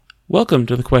Welcome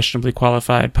to the Questionably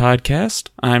Qualified podcast.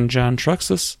 I'm John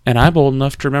Truxas, and I'm old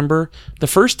enough to remember the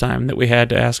first time that we had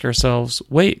to ask ourselves,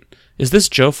 wait, is this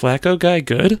Joe Flacco guy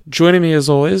good? Joining me as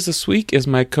always this week is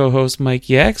my co-host Mike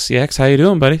Yax. Yax, how you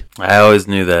doing, buddy? I always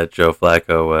knew that Joe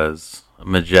Flacco was a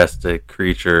majestic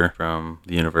creature from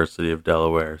the University of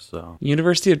Delaware. So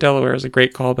University of Delaware is a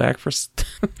great callback for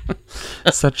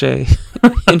such a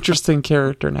interesting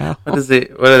character now. What is he?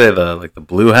 What are they? The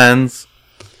Blue Hens?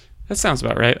 That sounds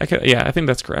about right. I think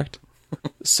that's correct.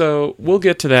 So we'll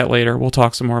get to that later. We'll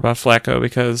talk some more about Flacco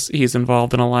because he's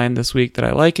involved in a line this week that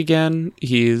I like again.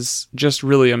 He's just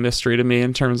really a mystery to me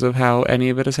in terms of how any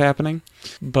of it is happening.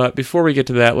 But before we get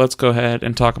to that, let's go ahead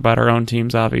and talk about our own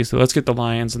teams, obviously. Let's get the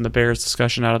Lions and the Bears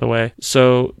discussion out of the way.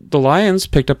 So the Lions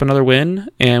picked up another win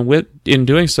and in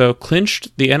doing so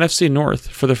clinched the NFC North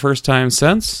for the first time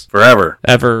since... Forever.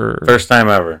 Ever. First time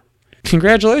ever.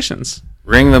 Congratulations.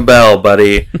 Ring the bell,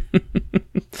 buddy.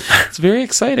 It's very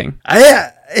exciting.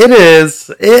 It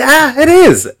is. It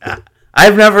is.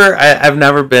 I've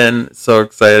never been so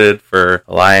excited for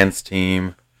a Lions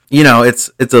team. You know, it's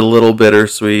a little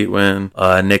bittersweet when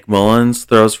Nick Mullins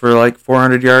throws for like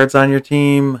 400 yards on your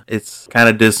team. It's kind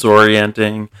of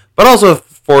disorienting, but also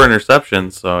 4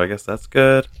 interceptions, so I guess that's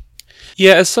good.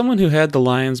 Yeah, as someone who had the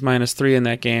Lions -3 in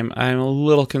that game, I'm a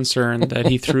little concerned that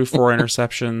he threw 4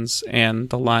 interceptions and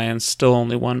the Lions still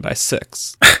only won by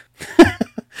 6.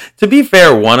 To be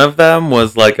fair, one of them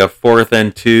was like a 4th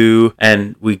and 2,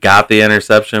 and we got the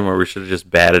interception where we should have just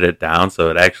batted it down, so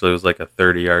it actually was like a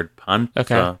 30-yard punt.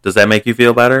 Okay. So, does that make you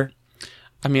feel better?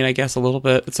 I mean, I guess a little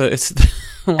bit. It's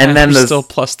and then still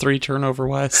 +3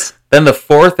 turnover-wise. Then the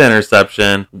 4th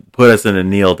interception put us in a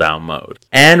kneel-down mode.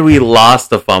 And we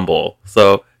lost a fumble.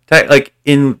 So,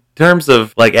 in terms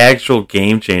of like actual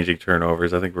game-changing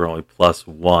turnovers, I think we're only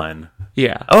 +1.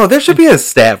 Yeah. Oh, there should be a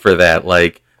stat for that,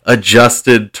 like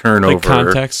adjusted turnover. Like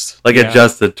context. Like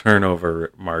adjusted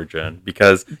turnover margin.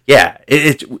 Because, yeah,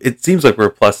 it seems like we're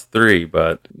 +3,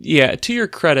 but... Yeah, to your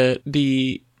credit,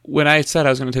 when I said I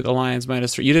was going to take the Lions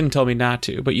 -3, you didn't tell me not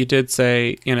to, but you did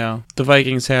say, the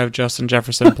Vikings have Justin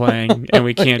Jefferson playing, and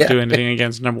we can't do anything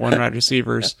against number 1 wide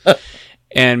receivers.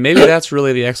 And maybe that's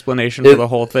really the explanation for the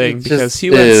whole thing, because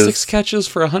he went 6 catches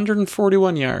for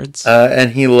 141 yards.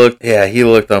 And he looked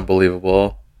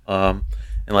unbelievable. And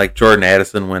like Jordan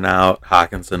Addison went out,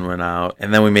 Hawkinson went out,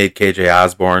 and then we made KJ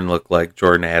Osborne look like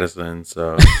Jordan Addison.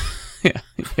 So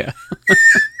yeah.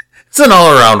 It's an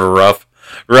all-around rough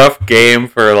game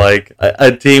for like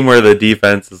a team where the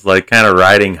defense is like kind of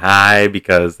riding high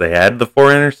because they had the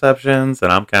 4 interceptions,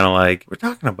 and I'm kind of like, we're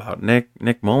talking about Nick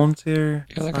Mullins here.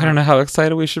 I don't know how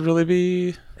excited we should really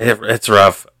be. It's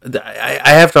rough. I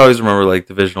have to always remember, like,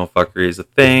 divisional fuckery is a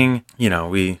thing.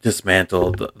 We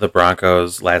dismantled the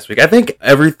Broncos last week. I think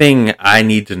everything I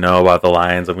need to know about the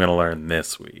Lions, I'm going to learn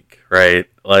this week, right?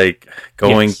 Like,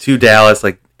 going to Dallas,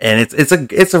 like, and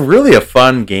it's a really a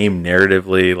fun game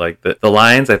narratively. Like, the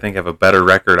Lions, I think, have a better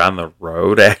record on the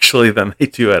road, actually, than they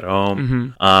do at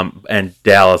home. Mm-hmm. And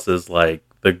Dallas is, like,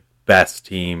 the best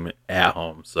team at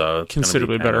home. So it's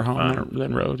considerably better home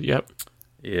than road, yep.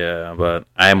 Yeah, but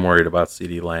I'm worried about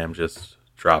CeeDee Lamb just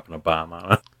dropping a bomb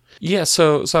on it. Yeah,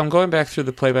 so I'm going back through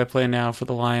the play-by-play now for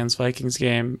the Lions-Vikings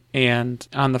game, and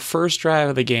on the first drive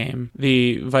of the game,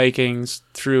 the Vikings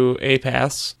threw a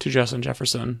pass to Justin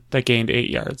Jefferson that gained 8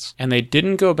 yards, and they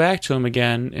didn't go back to him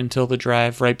again until the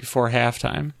drive right before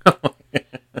halftime,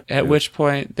 at which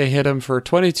point they hit him for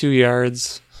 22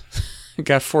 yards,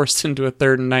 got forced into a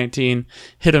 3rd and 19,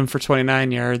 hit him for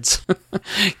 29 yards,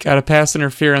 got a pass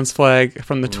interference flag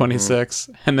from the 26,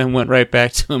 and then went right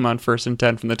back to him on 1st and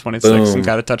 10 from the 26 and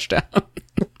got a touchdown.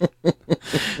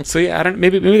 So yeah,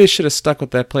 maybe they should have stuck with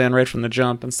that plan right from the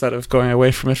jump instead of going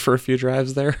away from it for a few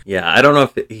drives there. Yeah, I don't know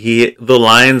if the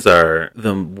Lions are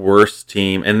the worst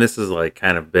team, and this has like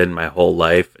kind of been my whole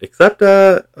life, except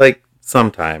like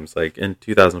sometimes, like in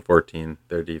 2014,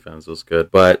 their defense was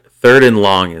good. But 3rd and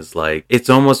long is like, it's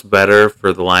almost better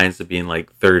for the Lions to be in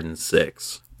like 3rd and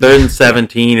 6. 3rd and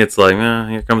 17, it's like,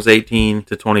 here comes 18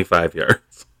 to 25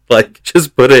 yards. Like,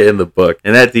 just put it in the book.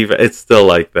 And that defense, it's still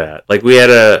like that. Like,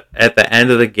 at the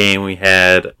end of the game, we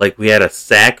had a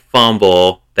sack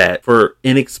fumble that, for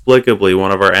inexplicably,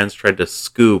 one of our ends tried to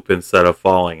scoop instead of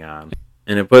falling on.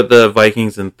 And it put the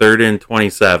Vikings in 3rd and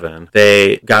 27.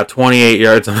 They got 28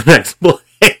 yards on the next play.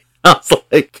 I was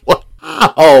like, wow.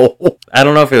 I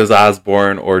don't know if it was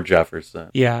Osborne or Jefferson.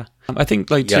 Yeah. I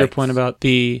think, like, to your point about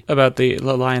the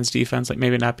Lions defense, like,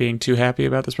 maybe not being too happy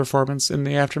about this performance in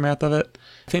the aftermath of it,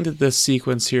 I think that this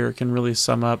sequence here can really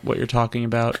sum up what you're talking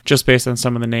about just based on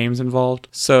some of the names involved.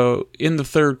 So, in the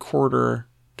 3rd quarter,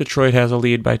 Detroit has a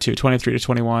lead by 2,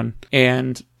 23-21.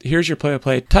 And here's your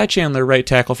play-by-play. Ty Chandler, right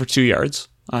tackle for 2 yards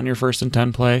on your 1st and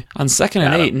 10 play. On 2nd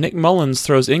and 8, Nick Mullins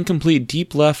throws incomplete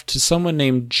deep left to someone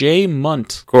named Jay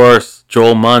Munt. Of course,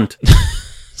 Joel Munt.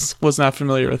 Was not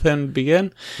familiar with him to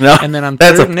begin. No, and then on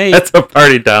 3rd and 8... That's a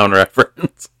Party Down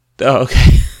reference. Oh,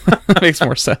 okay. That makes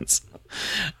more sense.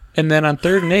 And then on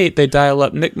 3rd and 8, they dial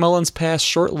up Nick Mullins' pass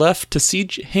short left to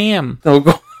C.J. Ham.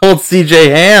 Oh, old C.J.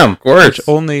 Ham, of course. Which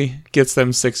only gets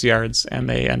them 6 yards, and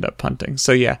they end up punting.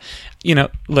 So, yeah,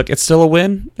 look, it's still a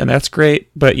win, and that's great.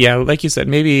 But, yeah, like you said,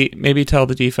 maybe tell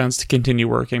the defense to continue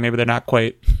working. Maybe they're not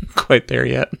quite there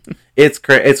yet. It's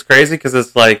crazy because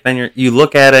it's like, then you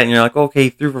look at it and you're like, okay, he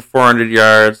threw for 400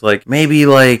 yards. Like, maybe,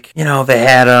 like, they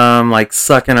had him, like,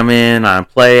 sucking him in on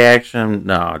play action.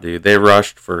 No, dude, they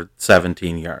rushed for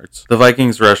 17 yards. The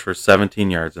Vikings rushed for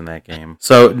 17 yards in that game.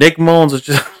 So Nick Mullins was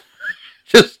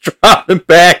just dropping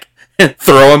back and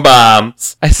throwing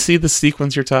bombs. I see the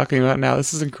sequence you're talking about now.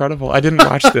 This is incredible. I didn't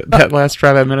watch that last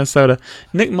drive at Minnesota.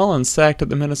 Nick Mullins sacked at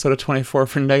the Minnesota 24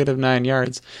 for -9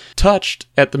 yards. Touched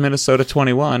at the Minnesota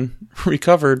 21.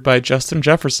 Recovered by Justin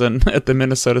Jefferson at the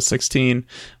Minnesota 16,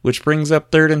 which brings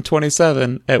up 3rd and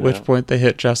 27, at which point they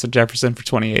hit Justin Jefferson for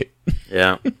 28.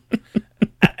 Yeah.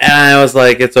 And I was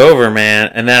like, it's over, man.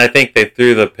 And then I think they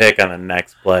threw the pick on the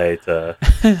next play to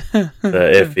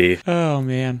Iffy. Oh,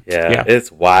 man. Yeah,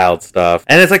 it's wild stuff.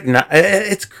 And it's like,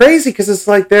 it's crazy because it's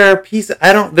like there are pieces,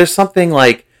 there's something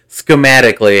like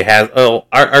schematically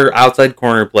our outside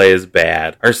corner play is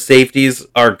bad. Our safeties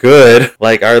are good.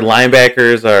 Like our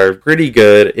linebackers are pretty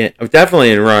good.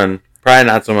 Definitely in run. Probably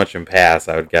not so much in pass,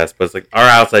 I would guess. But it's like our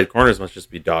outside corners must just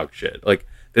be dog shit. Like,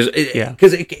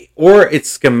 or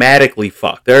it's schematically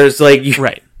fucked. There's like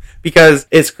right, because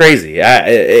it's crazy.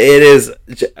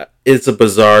 It's a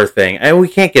bizarre thing, and we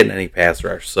can't get any pass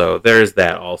rush. So there's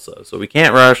that also. So we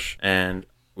can't rush, and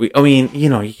you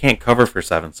can't cover for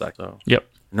 7 seconds. So yep,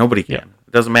 nobody can. Yep.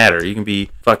 It doesn't matter. You can be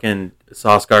fucking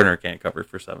Sauce Gardner can't cover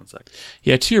for 7 seconds.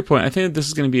 Yeah, to your point, I think this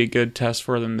is going to be a good test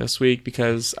for them this week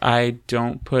because I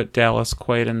don't put Dallas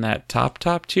quite in that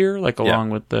top tier,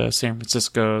 along with the San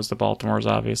Franciscos, the Baltimores,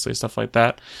 obviously, stuff like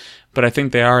that. But I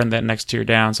think they are in that next tier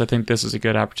down, so I think this is a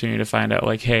good opportunity to find out,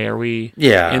 like, hey, are we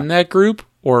in that group,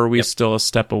 or are we still a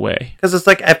step away? Because it's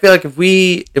like, I feel like if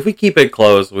we keep it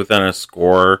close within a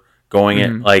score going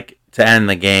in, like, to end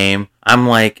the game, I'm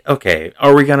like, okay,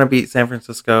 are we going to beat San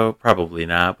Francisco? Probably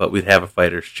not, but we'd have a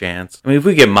fighter's chance. I mean, if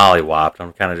we get mollywopped,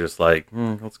 I'm kind of just like,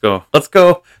 let's go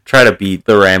try to beat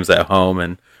the Rams at home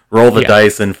and roll the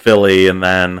dice in Philly and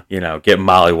then, get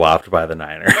mollywopped by the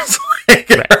Niners. Right?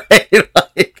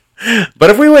 But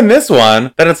if we win this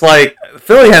one, then it's like,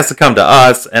 Philly has to come to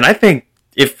us, and I think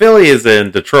if Philly is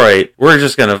in Detroit, we're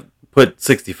just going to put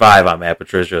 65 on Matt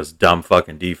Patricia's dumb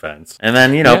fucking defense. And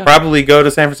then, probably go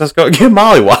to San Francisco and get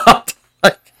mollywopped.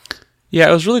 Yeah,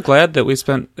 I was really glad that we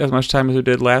spent as much time as we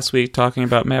did last week talking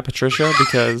about Matt Patricia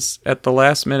because at the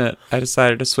last minute, I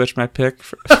decided to switch my pick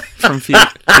from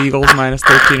Eagles minus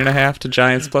 13.5 to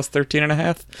Giants plus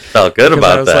 13.5. Felt good about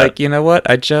that. I was like, you know what?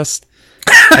 I just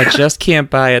can't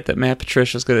buy it that Matt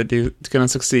Patricia's going to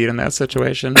succeed in that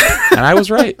situation. And I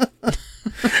was right.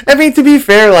 I mean, to be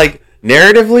fair, like,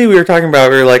 narratively, we were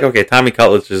like, okay, Tommy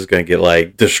Cutledge is going to get,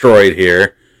 like, destroyed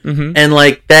here. Mm-hmm. And,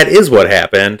 like, that is what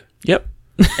happened. Yep.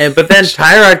 But then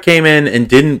Tyrod came in and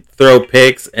didn't throw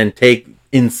picks and take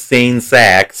insane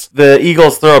sacks. The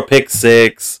Eagles throw a pick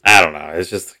 6. I don't know.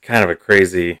 It's just kind of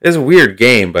it's a weird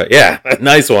game, but yeah,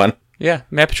 nice one. Yeah,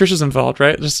 Matt Patricia's involved,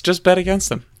 right? Just bet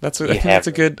against him. I think that's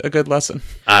a good lesson.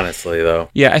 Honestly, though.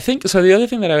 Yeah, I think so. The other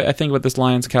thing that I think about this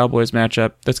Lions-Cowboys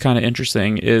matchup that's kind of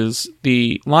interesting is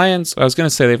the Lions. I was going to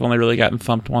say they've only really gotten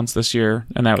thumped once this year,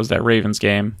 and that was that Ravens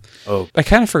game. Oh, I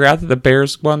kind of forgot that the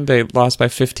Bears won. They lost by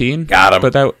 15. Got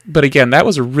them. But again, that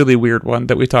was a really weird one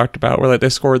that we talked about, where like they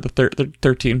scored the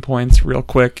 13 points real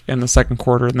quick in the second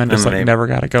quarter, and then just never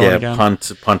got it going again.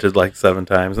 Punted like 7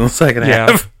 times in the second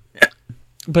half.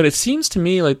 But it seems to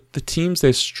me like the teams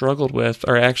they've struggled with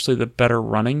are actually the better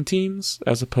running teams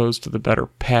as opposed to the better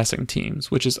passing teams,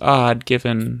 which is odd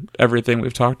given everything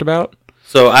we've talked about.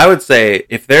 So I would say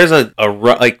if there's a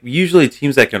like usually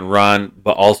teams that can run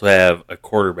but also have a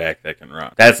quarterback that can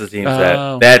run, that's the teams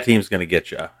that team's going to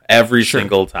get you every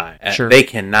single time. Sure. They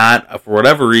cannot, for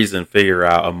whatever reason, figure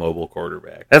out a mobile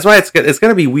quarterback. That's why it's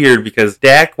going to be weird because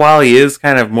Dak, while he is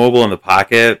kind of mobile in the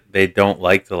pocket, they don't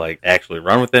like to actually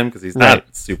run with him because he's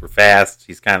not super fast.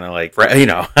 He's kind of like, I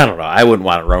don't know. I wouldn't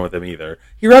want to run with him either.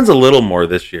 He runs a little more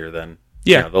this year than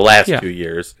the last 2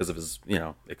 years because of his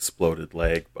exploded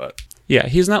leg, but. Yeah,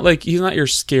 he's not your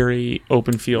scary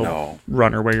open field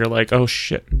runner where you're like, oh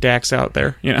shit, Dak's out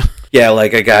there, you know. Yeah,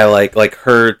 like a guy like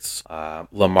Hurts,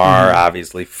 Lamar,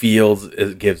 obviously. Fields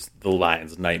gives the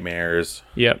Lions nightmares.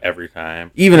 Every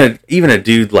time. Even a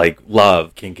dude like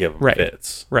Love can give them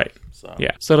fits. Right. So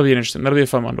yeah, so that'll be interesting. That'll be a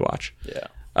fun one to watch.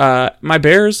 Yeah. My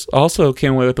Bears also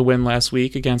came away with the win last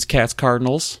week against Cats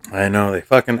Cardinals. I know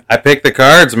I picked the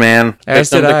Cards, man. As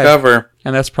picked did them to cover,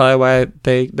 and that's probably why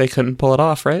they couldn't pull it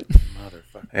off, right?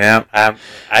 Motherfucker. Yeah,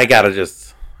 I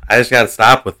just gotta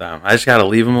stop with them. I just gotta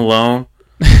leave them alone.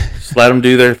 Just let them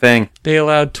do their thing. They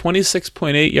allowed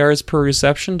 26.8 yards per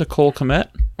reception to Cole Kmet.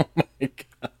 Oh my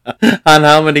god! On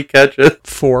how many catches?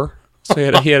 4. So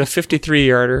he had a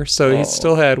 53-yarder. So he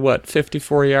still had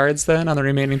 54 yards then on the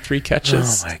remaining 3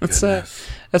 catches. Oh my goodness!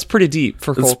 That's pretty deep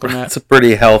for Cole Kmet. It's a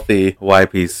pretty healthy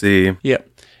YPC. Yep.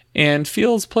 And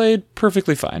Fields played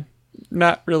perfectly fine.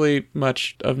 Not really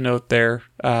much of note there.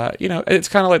 It's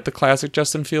kind of like the classic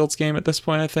Justin Fields game at this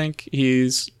point, I think.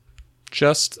 He's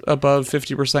just above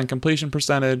 50% completion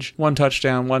percentage, 1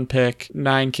 touchdown, 1 pick,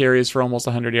 9 carries for almost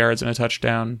 100 yards and a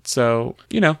touchdown. So,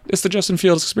 it's the Justin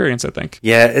Fields experience, I think.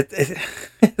 Yeah,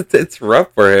 it's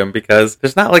rough for him because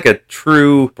there's not like a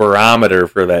true barometer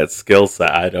for that skill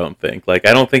set, I don't think. Like,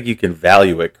 I don't think you can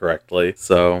value it correctly.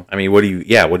 So, I mean, what do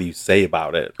you say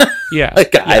about it? Yeah.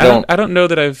 I don't know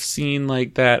that I've seen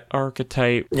like that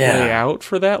archetype play out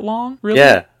for that long, really.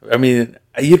 Yeah. I mean,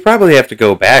 you'd probably have to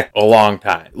go back a long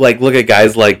time. Like, look at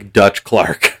guys like Dutch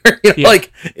Clark.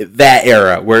 Like that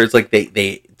era where it's like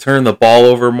they turn the ball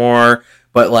over more,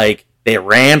 but like they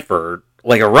ran for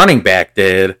like a running back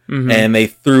did, and they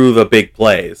threw the big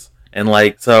plays. And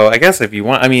like, so I guess if you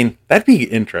want, I mean, that'd be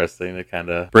interesting to kind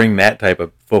of bring that type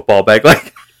of football back.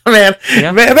 Like, man,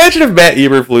 imagine if Matt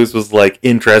Eberflus was like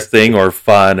interesting or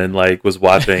fun and like was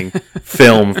watching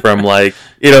film from like,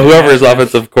 whoever his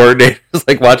offensive coordinator is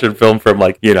like watching film from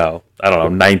like, I don't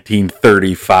know,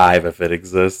 1935 if it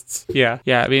exists. Yeah.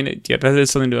 I mean, that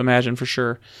is something to imagine for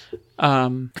sure.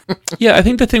 I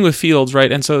think the thing with Fields,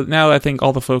 right? And so now I think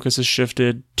all the focus is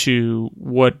shifted to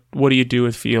what do you do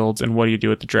with Fields and what do you do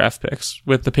with the draft picks?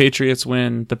 With the Patriots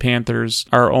win, the Panthers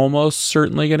are almost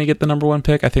certainly going to get the number 1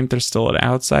 pick. I think there's still an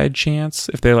outside chance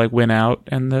if they like win out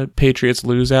and the Patriots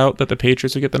lose out that the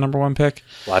Patriots will get the number 1 pick.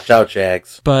 Watch out,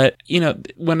 Jags. But,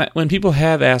 when people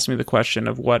have asked me the question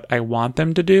of what I want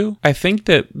them to do, I think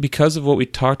that because of what we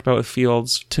talked about with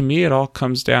Fields, to me it all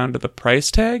comes down to the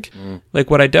price tag. Like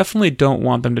what I definitely don't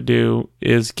want them to do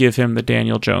is give him the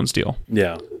Daniel Jones deal.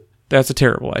 Yeah. That's a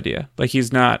terrible idea. Like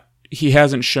he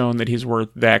hasn't shown that he's worth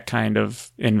that kind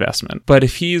of investment. But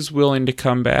if he's willing to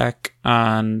come back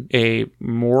on a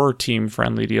more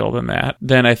team-friendly deal than that,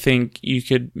 then I think you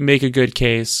could make a good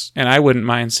case, and I wouldn't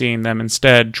mind seeing them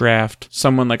instead draft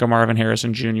someone like a Marvin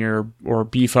Harrison Jr. or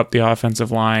beef up the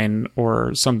offensive line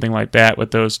or something like that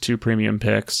with those 2 premium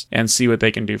picks and see what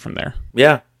they can do from there.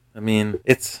 Yeah. I mean,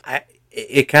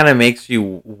 it kind of makes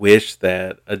you wish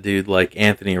that a dude like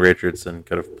Anthony Richardson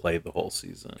could have played the whole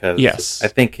season. Yes. I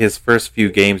think his first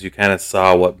few games, you kind of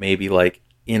saw what maybe like,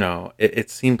 it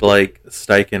seemed like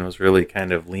Steichen was really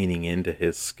kind of leaning into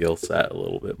his skill set a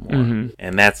little bit more.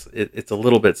 And it's a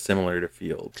little bit similar to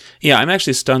Fields. Yeah, I'm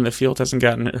actually stunned that Fields hasn't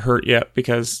gotten hurt yet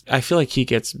because I feel like he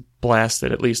gets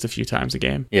blasted at least a few times a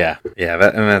game. Yeah.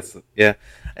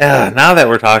 Now that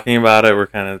we're talking about it, we're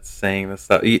kind of saying this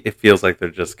stuff. It feels like they're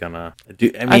just gonna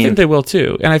do. I think they will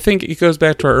too, and I think it goes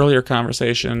back to our earlier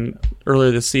conversation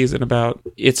earlier this season about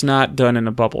it's not done in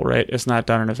a bubble, right? It's not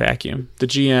done in a vacuum. The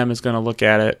GM is going to look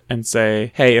at it and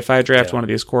say, "Hey, if I draft one of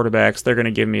these quarterbacks, they're going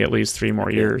to give me at least 3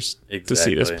 more years to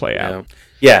see this play out."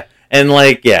 Yeah, and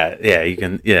like, you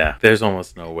can. Yeah, there's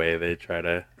almost no way they try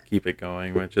to keep it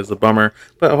going, which is a bummer.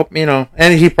 But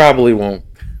and he probably won't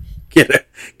get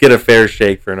a fair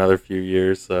shake for another few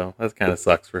years, so that kind of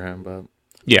sucks for him. But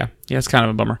yeah, it's kind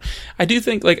of a bummer. I do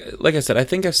think, like I said, I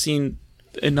think I've seen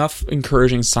enough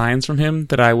encouraging signs from him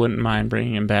that I wouldn't mind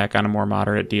bringing him back on a more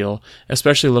moderate deal,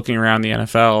 especially looking around the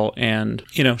NFL. And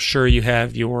sure, you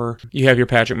have your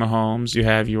Patrick Mahomes, you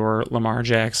have your Lamar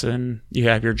Jackson, you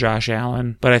have your Josh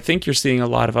Allen, but I think you're seeing a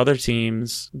lot of other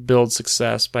teams build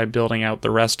success by building out the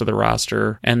rest of the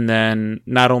roster and then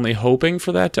not only hoping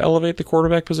for that to elevate the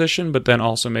quarterback position, but then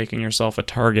also making yourself a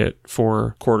target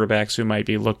for quarterbacks who might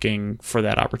be looking for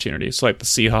that opportunity. So like the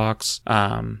Seahawks,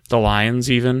 the Lions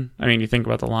even. I mean, you think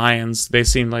about the Lions, they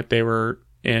seemed like they were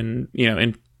in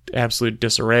absolute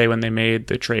disarray when they made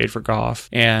the trade for Goff,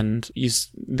 and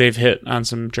they've hit on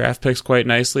some draft picks quite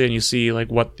nicely, and you see like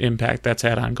what impact that's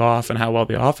had on Goff and how well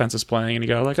the offense is playing, and you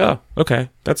go like, oh, okay,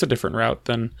 that's a different route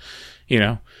than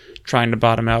trying to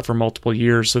bottom out for multiple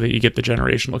years so that you get the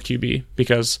generational QB,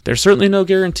 because there's certainly no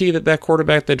guarantee that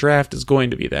quarterback they draft is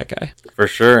going to be that guy. For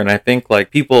sure. And I think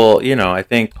like people, I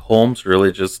think Holmes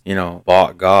really just,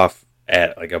 bought Goff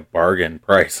at like a bargain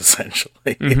price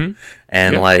essentially.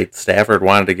 And like Stafford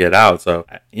wanted to get out. So,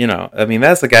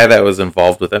 that's the guy that was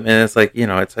involved with him. And it's like,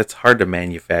 it's hard to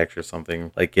manufacture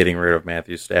something like getting rid of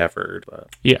Matthew Stafford. But,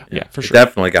 yeah, for sure.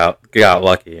 Definitely got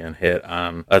lucky and hit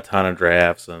on a ton of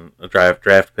drafts and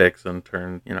draft picks and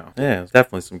turned, it's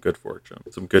definitely some good fortune,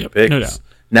 some good picks. No doubt.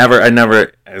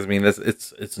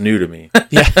 It's new to me.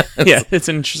 It's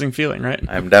an interesting feeling, right?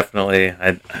 I'm definitely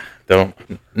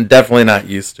not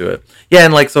used to it. Yeah,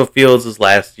 and like, so Fields' is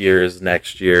last year is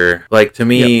next year. Like, to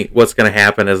me, what's going to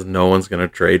happen is no one's going to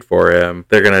trade for him.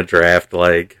 They're going to draft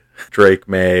like Drake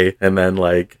May, and then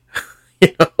like,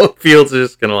 Fields is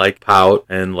just going to like pout,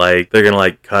 and like they're going to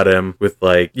like cut him with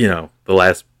like, the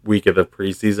last week of the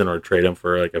preseason, or trade him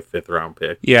for like a 5th round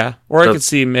pick. Yeah, or I could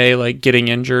see May like getting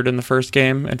injured in the first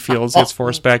game, and Fields gets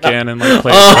forced back in and like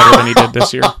plays better than he did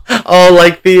this year. Oh,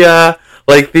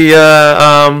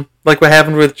 like what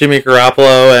happened with Jimmy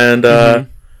Garoppolo and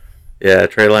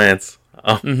Trey Lance.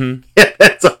 Oh, yeah,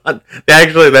 that's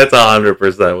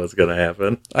 100% what's gonna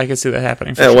happen. I can see that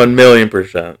happening. For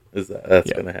 1,000,000% is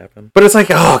that's gonna happen. But it's like,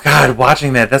 oh god,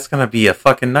 watching that's gonna be a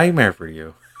fucking nightmare for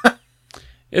you.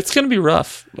 It's going to be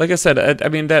rough. Like I said, I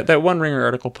mean, that one Ringer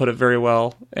article put it very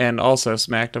well, and also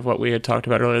smacked of what we had talked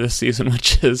about earlier this season,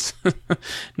 which is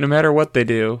no matter what they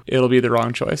do, it'll be the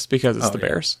wrong choice because it's the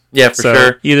Bears. Yeah, for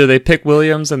sure. Either they pick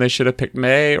Williams and they should have picked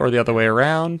May, or the other way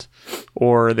around,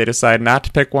 or they decide not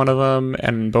to pick one of them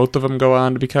and both of them go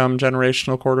on to become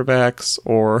generational quarterbacks,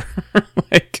 or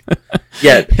like...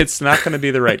 Yeah, it's not going to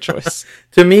be the right choice.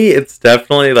 To me, it's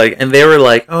definitely like, and they were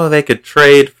like, oh, they could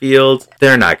trade Fields.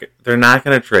 They're not going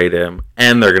to trade him,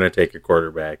 and they're going to take a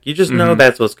quarterback. You just know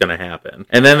that's what's going to happen.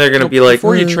 And then they're going to be like,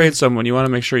 before you trade someone, you want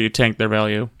to make sure you tank their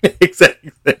value.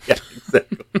 Exactly. Yeah,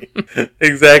 exactly.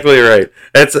 Exactly right.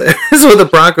 That's what the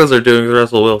Broncos are doing with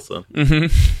Russell Wilson.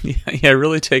 Yeah,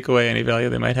 really take away any value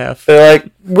they might have. They're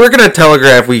like, we're going to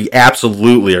telegraph we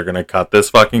absolutely are going to cut this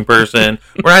fucking person.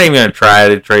 We're not even going to try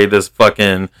to trade this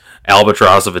fucking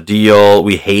albatross of a deal.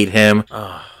 We hate him.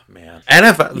 Oh, man.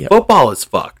 NFL football is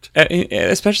fucked.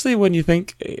 Especially when you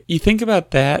think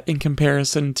about that in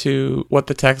comparison to what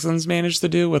the Texans managed to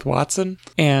do with Watson.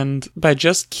 And by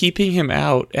just keeping him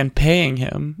out and paying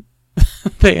him,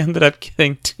 they ended up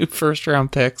getting 2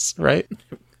 first-round picks, right?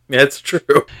 That's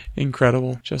true.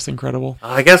 Incredible. Just incredible.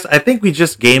 I think we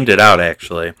just gamed it out,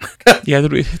 actually. Yeah,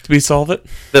 did we solve it?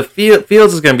 The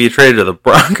Fields is going to be traded to the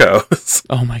Broncos.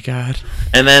 Oh, my God.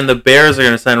 And then the Bears are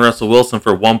going to send Russell Wilson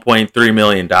for $1.3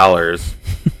 million.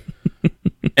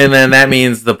 And then that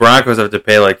means the Broncos have to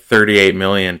pay like $38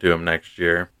 million to him next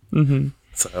year.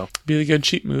 So be a good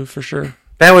cheap move for sure.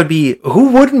 That would be...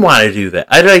 Who wouldn't want to do that?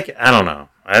 I don't know.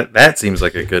 That seems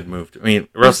like a good move. I mean,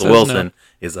 Russell Wilson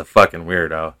is a fucking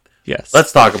weirdo. Yes.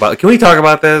 Let's talk about... Can we talk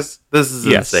about this? This is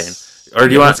insane. Or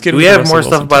do we have more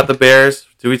stuff about the Bears?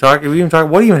 Do we even talk?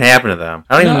 What even happened to them?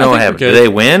 I don't even know what happened. Did they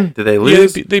win? Did they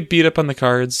lose? Yeah, they beat up on the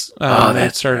Cards. They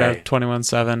started out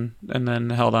 21-7 and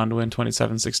then held on to win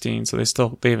 27-16. So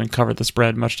they even covered the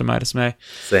spread, much to my dismay.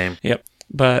 Same. Yep.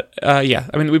 But I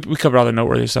mean, we covered all the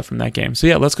noteworthy stuff from that game. So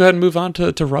yeah, let's go ahead and move on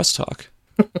to Russ talk.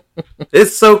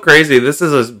 It's so crazy. This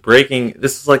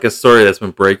is like a story that's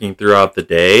been breaking throughout the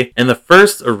day. And the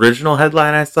first original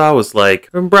headline I saw was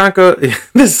like, Bronco,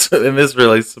 this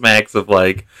really smacks of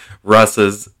like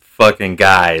Russ's fucking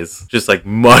guys just like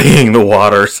muddying the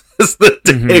waters as the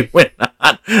day went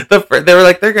on. They were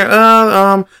like,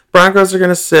 Broncos are going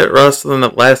to sit Russ in the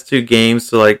last 2 games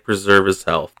to like preserve his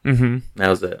health. That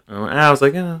was it. And I was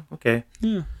like, oh, okay.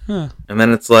 Yeah. Huh. And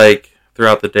then it's like,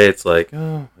 throughout the day, it's like,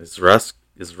 oh, is Russ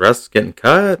getting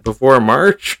cut before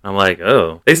March? I'm like,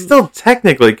 oh. They still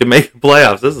technically could make the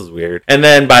playoffs. This is weird. And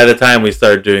then by the time we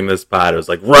started doing this pod, it was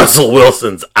like, Russell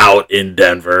Wilson's out in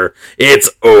Denver. It's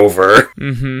over.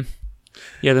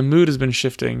 Yeah, the mood has been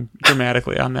shifting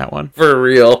dramatically on that one. For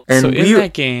real. And so in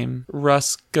that game,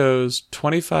 Russ goes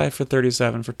 25 for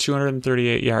 37 for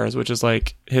 238 yards, which is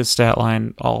like his stat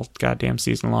line all goddamn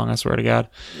season long, I swear to God.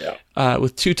 Yeah.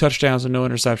 With 2 touchdowns and no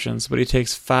interceptions, but he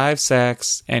takes 5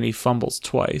 sacks and he fumbles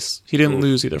twice. He didn't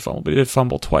lose either fumble, but he did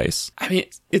fumble twice. I mean,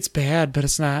 it's bad, but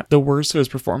it's not the worst of his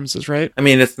performances, right? I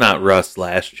mean, it's not Russ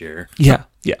last year. Yeah.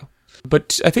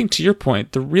 But I think to your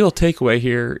point, the real takeaway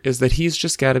here is that he's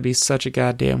just got to be such a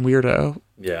goddamn weirdo.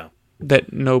 Yeah.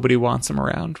 That nobody wants him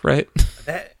around, right?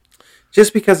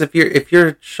 Just because if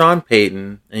you're Sean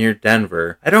Payton and you're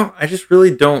Denver, I just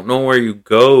really don't know where you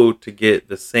go to get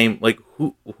the same, like,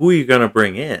 who are you going to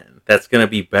bring in? that's going to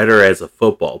be better as a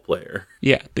football player.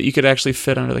 Yeah, that you could actually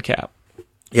fit under the cap.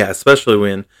 Yeah, especially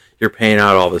when you're paying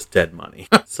out all this dead money.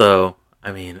 So,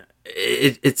 I mean,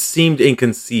 it seemed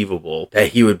inconceivable that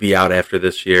he would be out after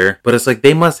this year. But it's like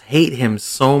they must hate him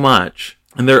so much.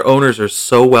 And their owners are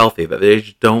so wealthy that they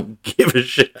just don't give a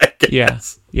shit, I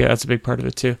guess. Yeah, that's a big part of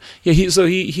it, too. Yeah,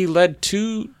 he led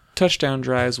 2 touchdown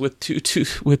drives with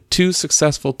two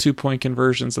successful 2-point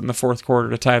conversions in the fourth quarter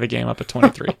to tie the game up at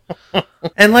 23.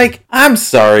 And, like, I'm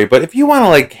sorry, but if you want to,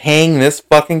 like, hang this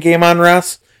fucking game on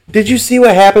Russ, did you see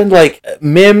what happened? Like,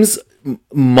 Mims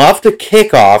muffed a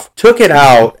kickoff, took it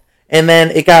out, and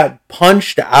then it got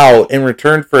punched out and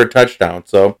returned for a touchdown.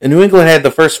 So, New England had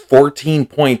the first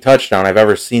 14-point touchdown I've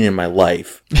ever seen in my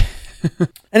life.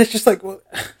 And it's just like, well,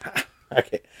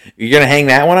 okay, you're going to hang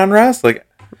that one on Russ? Like,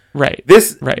 right.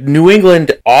 New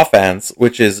England offense,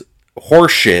 which is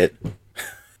horseshit,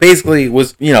 basically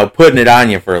was, putting it on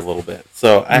you for a little bit.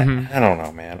 So, I don't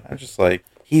know, man. I'm just like,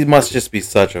 he must just be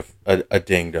such a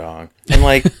ding-dong. And,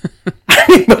 like,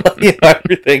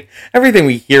 everything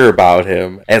we hear about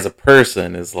him as a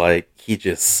person is like, he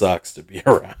just sucks to be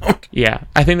around. Yeah,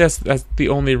 I think that's the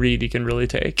only read you can really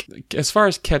take. As far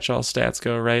as catch-all stats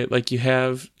go, right? Like, you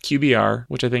have QBR,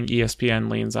 which I think ESPN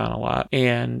leans on a lot.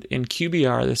 And in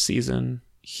QBR this season,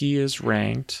 he is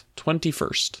ranked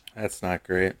 21st. That's not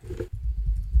great.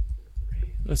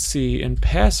 Let's see, in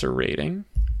passer rating...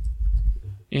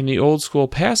 In the old school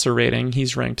passer rating,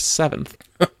 he's ranked 7th.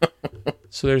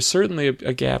 So there's certainly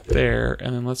a gap there.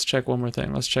 And then let's check one more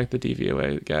thing. Let's check the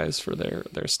DVOA guys for their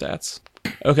stats.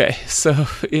 Okay, so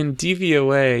in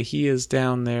DVOA, he is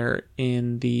down there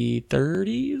in the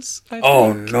 30s, I think.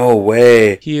 Oh, no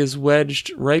way. He is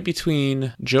wedged right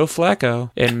between Joe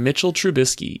Flacco and Mitchell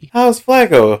Trubisky. How's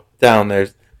Flacco down there?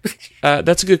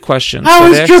 That's a good question. How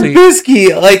is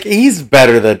Trubisky? Like, he's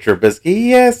better than Trubisky.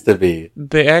 He has to be.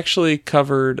 They actually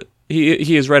covered...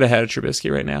 He is right ahead of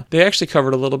Trubisky right now. They actually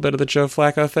covered a little bit of the Joe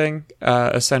Flacco thing.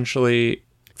 Essentially,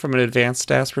 from an advanced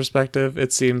stats perspective,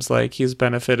 it seems like he's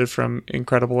benefited from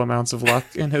incredible amounts of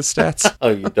luck in his stats. Oh,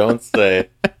 you don't say.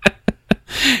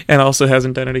 And also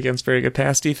hasn't done it against very good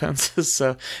pass defenses.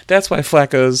 So that's why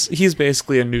he's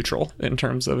basically a neutral in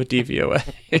terms of a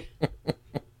DVOA.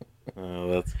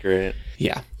 Oh, that's great.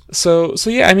 Yeah. So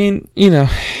yeah, I mean,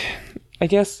 I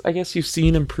guess you've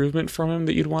seen improvement from him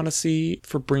that you'd want to see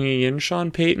for bringing in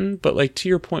Sean Payton, but like, to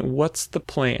your point, what's the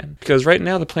plan? Because right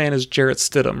now the plan is Jarrett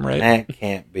Stidham, right? That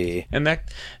can't be. And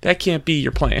that can't be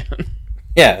your plan.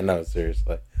 Yeah, no,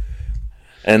 seriously.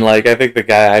 And like, I think the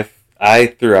guy I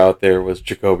threw out there was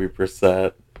Jacoby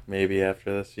Brissett. Maybe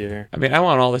after this year. I mean, I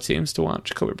want all the teams to want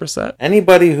Jacoby Brissett.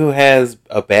 Anybody who has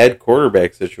a bad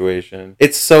quarterback situation.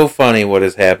 It's so funny what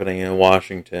is happening in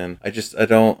Washington. I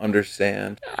don't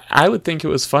understand. I would think it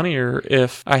was funnier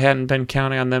if I hadn't been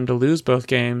counting on them to lose both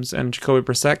games and Jacoby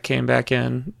Brissett came back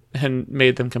in and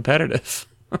made them competitive.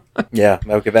 Yeah,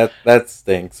 okay, that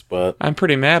stinks, but... I'm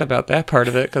pretty mad about that part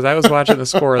of it, because I was watching the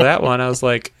score of that one. I was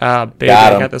like, baby,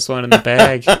 I got this one in the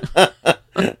bag.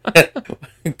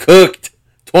 Cooked.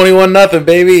 21-0,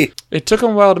 baby. It took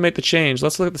him a while to make the change.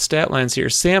 Let's look at the stat lines here.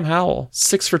 Sam Howell,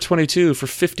 6 for 22 for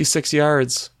 56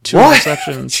 yards, 2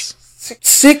 interceptions.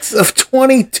 6 of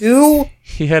 22?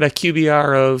 He had a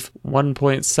QBR of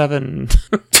 1.7.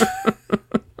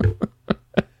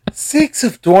 6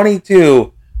 of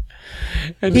 22.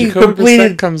 And he Jacoby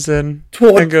Brissett comes in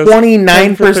and goes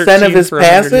 29% of his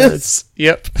passes?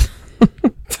 Yep.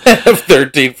 10 of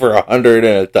 13 for 100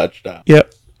 and a touchdown.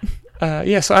 Yep.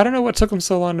 So I don't know what took him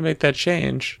so long to make that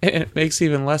change. It makes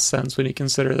even less sense when you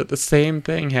consider that the same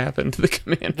thing happened to the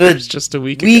Commanders just a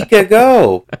week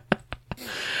ago.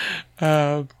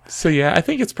 So yeah, I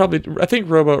think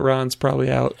Rowboat Ron's probably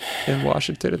out in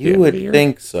Washington at the end of the year. You would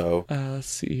think so. Let's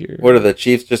see here. What are the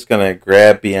Chiefs just gonna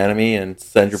grab the enemy and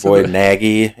send your boy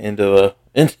Nagy into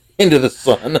the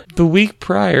sun? The week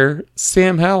prior,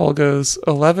 Sam Howell goes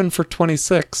 11 for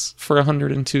 26 for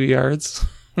 102 yards.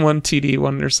 1 TD,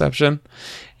 1 interception,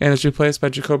 and is replaced by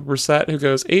Jacoby Brissett, who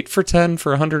goes 8 for 10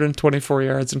 for 124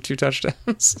 yards and 2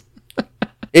 touchdowns.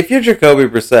 If you're Jacoby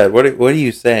Brissett, what are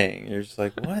you saying? You're just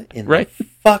like, what in the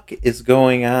fuck is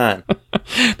going on?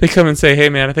 They come and say, hey,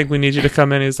 man, I think we need you to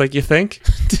come in. He's like, you think?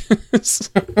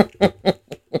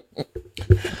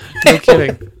 No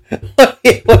kidding.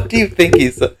 What do you think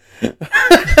he said?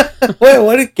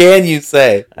 What can you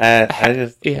say?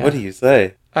 What do you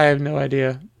say? I have no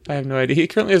idea. He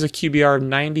currently has a QBR of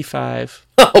 95.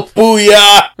 Oh,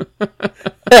 booyah!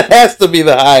 That has to be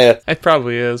the highest. It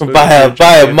probably is. By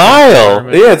a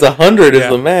mile. Yeah, it's 100 is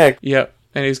the max. Yep.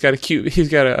 And he's got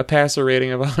a passer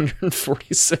rating of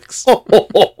 146.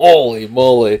 Holy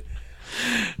moly.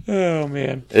 Oh,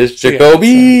 man. It's So, Jacoby!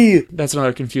 yeah, that's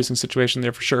another confusing situation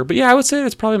there for sure. But yeah, I would say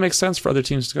it probably makes sense for other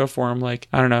teams to go for him. Like,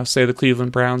 I don't know, say the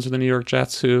Cleveland Browns or the New York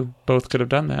Jets, who both could have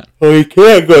done that. Well, he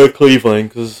can't go to Cleveland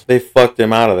because they fucked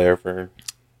him out of there for...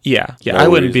 Yeah, No I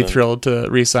wouldn't be reason. thrilled to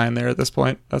re-sign there at this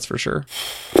point. That's for sure.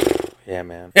 Yeah,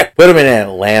 man. Yeah, put him in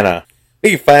Atlanta.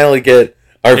 We can finally get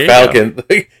our There you Falcons,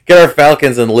 get our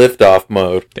Falcons in liftoff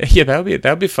mode. Yeah,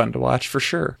 that'd be fun to watch for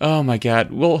sure. Oh my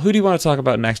God. Well, who do you want to talk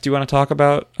about next? Do you want to talk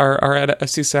about our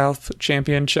FC South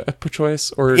champion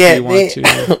choice, or do you want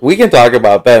to? We can talk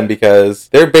about them because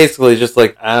they're basically just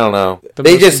like, I don't know. The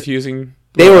They most just confusing.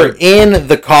 they were in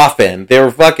the coffin. They were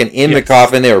fucking in the Yes.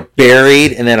 coffin. They were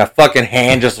buried, and then a fucking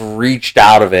hand just reached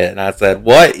out of it, and I said,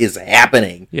 "What is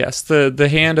happening?" Yes, the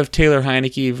hand of Taylor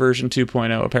Heineke version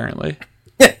 2.0 apparently.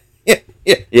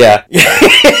 Yeah.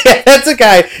 That's a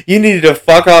guy you needed to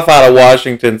fuck off out of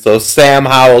Washington so Sam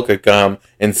Howell could come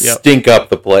and stink up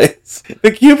the place.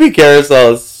 The QB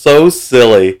carousel is so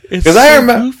silly. It's Because so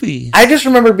goofy. I just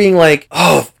remember being like,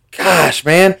 oh, gosh,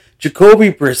 man,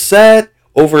 Jacoby Brissett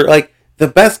over, like, the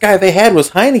best guy they had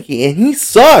was Heineke, and he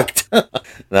sucked.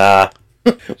 Nah.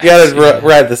 We gotta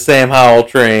ride the Sam Howell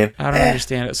train. I don't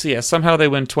understand it. So yeah, somehow they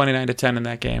win 29-10 in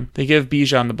that game. They give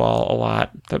Bijan the ball a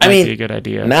lot. That might be a good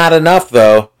idea. Not enough,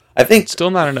 though. I think Still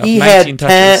not enough. he 19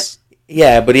 had touches.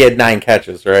 Yeah, but he had 9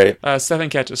 catches, right? 7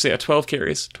 catches. So yeah, 12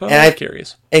 carries. 12 And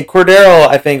carries. And Cordero,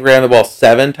 I think, ran the ball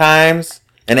 7 times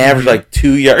and averaged like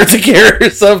 2 yards a carry or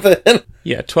something.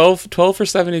 Yeah, 12 for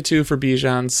 72 for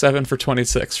Bijan, 7 for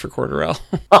 26 for Cordarrelle.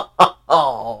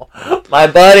 Oh, my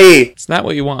buddy. It's not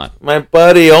what you want. My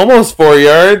buddy, almost 4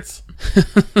 yards.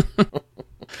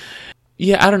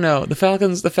 Yeah, I don't know. The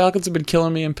Falcons have been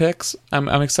killing me in picks. I'm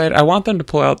excited. I want them to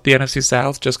pull out the NFC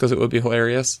South just because it would be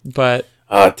hilarious. But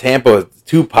Tampa is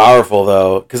too powerful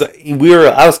though, because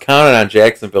I was counting on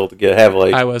Jacksonville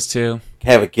to I was too.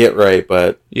 have a get right,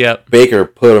 but Yep. Baker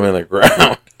put him in the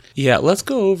ground. Yeah, let's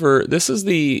go over. This is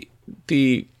the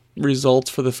results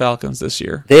for the Falcons this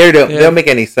year. They don't make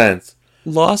any sense.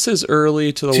 Losses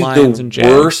early to the To Lions the and Jags,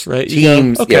 worst right?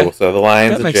 teams. Okay. Yeah, so the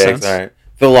Lions That and makes Jags. sense.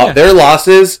 All right. Their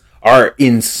losses are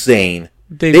insane.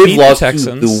 They They've beat lost the to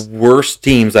Texans. the worst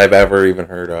teams I've ever even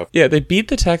heard of. Yeah, they beat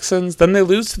the Texans, then they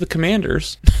lose to the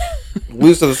Commanders.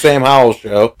 Lose to the Sam Howell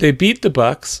show. They beat the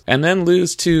Bucks, and then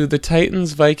lose to the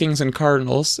Titans, Vikings, and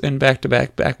Cardinals in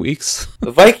back-to-back weeks.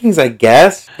 The Vikings, I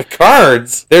guess. The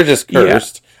Cards, they're just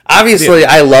cursed. Yeah. Obviously,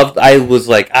 I love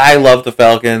the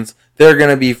Falcons. They're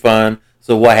going to be fun.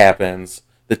 So what happens?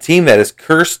 The team that has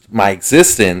cursed my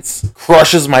existence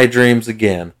crushes my dreams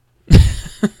again.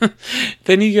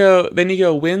 Then you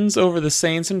go wins over the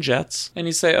Saints and Jets, and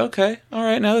you say, okay, all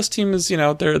right, now this team is,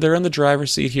 they're in the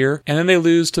driver's seat here. And then they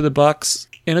lose to the Bucks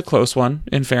in a close one,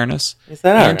 in fairness. Is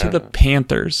that and to the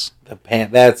Panthers.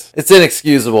 It's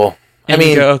inexcusable. And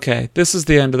you go, okay, this is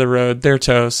the end of the road. They're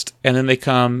toast. And then they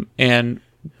come and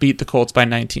beat the Colts by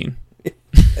 19.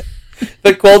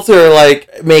 The Colts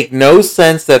are make no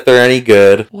sense that they're any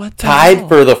good. What the Tied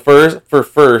hell? for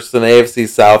first in the AFC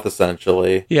South,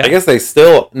 essentially. Yeah. I guess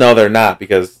they're not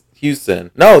because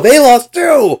Houston. No, they lost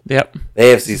too. Yep. The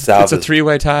AFC South It's a is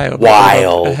three-way tie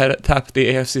wild. ahead at top of the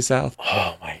AFC South.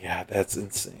 Oh my God, that's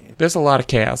insane. There's a lot of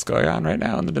chaos going on right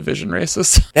now in the division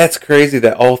races. That's crazy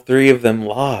that all 3 of them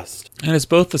lost. And it's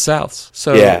both the Souths.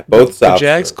 So Yeah, both the Souths.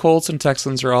 Jags, Colts, and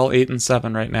Texans are all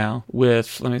 8-7 right now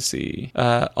with, let me see,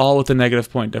 all with a negative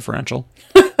point differential.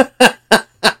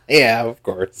 Yeah, of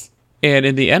course. And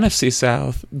in the NFC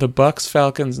South, the Bucks,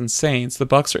 Falcons, and Saints, the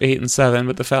Bucks are 8-7,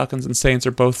 but the Falcons and Saints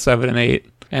are both 7-8.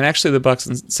 And actually, the Bucks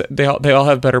and they all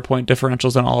have better point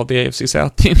differentials than all of the AFC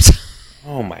South teams.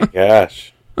 Oh my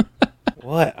gosh.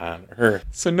 What on earth?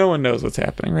 So no one knows what's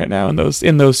happening right now in those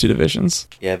 2 divisions.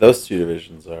 Yeah, those 2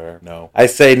 divisions are no. I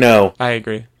say no. I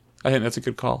agree. I think that's a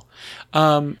good call.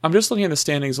 I'm just looking at the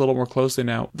standings a little more closely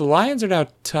now. The Lions are now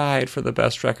tied for the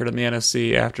best record in the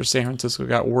NFC after San Francisco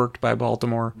got worked by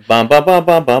Baltimore. Bum bum bum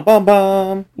bum bum bum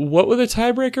bum. What would the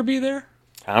tiebreaker be there?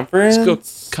 Conference?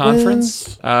 Let's go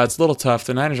conference. It's a little tough.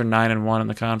 The Niners are 9-1 in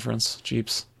the conference.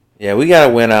 Jeeps. Yeah, we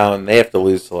gotta win out, and they have to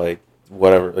lose to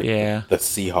whatever, Yeah. the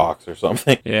Seahawks or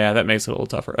something. Yeah, that makes it a little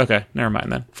tougher. Okay, never mind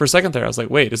then. For a second there, I was like,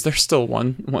 wait, is there still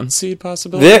one seed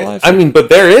possibility alive? But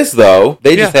there is though.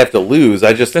 They just have to lose.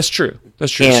 That's true.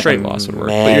 That's true. Can't Straight loss would work.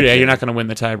 But imagine. you're not going to win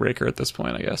the tiebreaker at this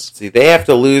point, I guess. See, they have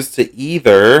to lose to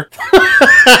either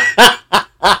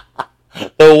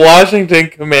the Washington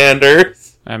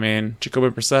Commanders. I mean, Jacoby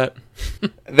Brissett.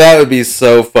 That would be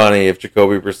so funny if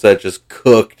Jacoby Brissett just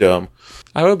cooked them.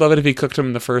 I would love it if he cooked him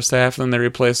in the first half and then they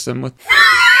replaced him with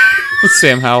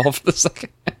Sam Howell for the second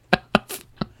half.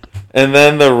 And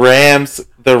then the Rams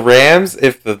the Rams,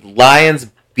 if the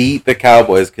Lions beat the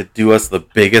Cowboys, could do us the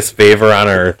biggest favor on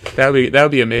earth. That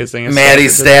would be amazing. Matty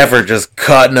Stafford just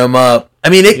cutting them up. I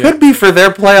mean, it could be for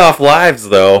their playoff lives,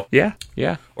 though. Yeah.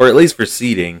 Or at least for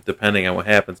seeding, depending on what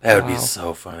happens. That would be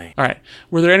so funny. All right.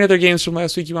 Were there any other games from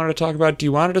last week you wanted to talk about? Do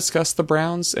you want to discuss the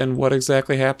Browns and what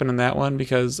exactly happened in that one?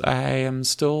 Because I am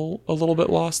still a little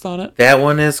bit lost on it. That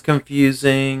one is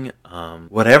confusing.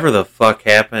 Whatever the fuck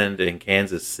happened in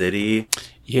Kansas City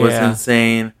was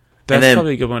insane. That's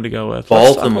probably a good one to go with.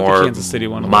 Baltimore Kansas City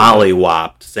one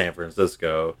mollywopped San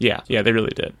Francisco. Yeah, they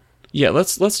really did. Yeah,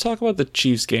 let's talk about the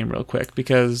Chiefs game real quick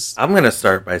because I'm going to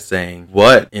start by saying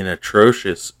what an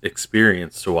atrocious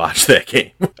experience to watch that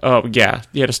game. Oh, yeah.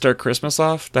 You had to start Christmas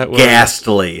off? That was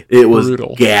ghastly. It was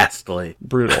brutal. Ghastly.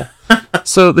 Brutal.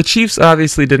 So the Chiefs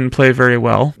obviously didn't play very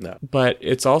well. No. But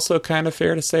it's also kind of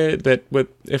fair to say that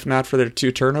if not for their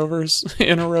 2 turnovers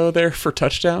in a row there for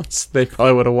touchdowns, they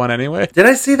probably would have won anyway. Did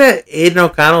I see that Aiden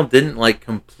O'Connell didn't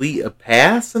complete a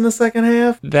pass in the second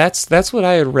half? That's what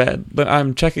I had read, but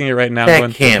I'm checking it right now.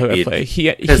 That can't be. Play.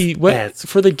 He went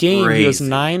for the game. Crazy. He was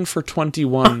 9 for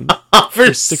 21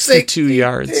 for 62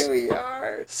 yards.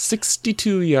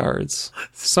 62 yards.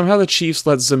 Somehow the Chiefs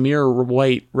let Zamir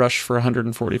White rush for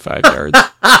 145 yards.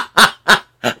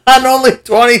 On only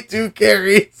 22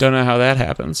 carries. Don't know how that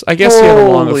happens. I guess he had a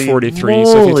long of 43,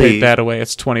 so if you take that away,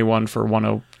 it's 21 for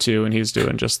 102, and he's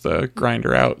doing just the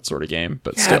grinder out sort of game.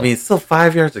 But still. I mean, still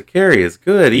 5 yards of carry is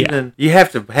good. Even you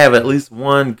have to have at least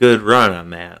one good run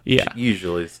on that. Yeah.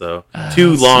 Usually, so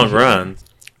 2 long runs.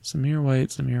 Zamir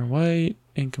White,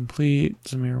 incomplete.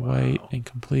 Zamir White,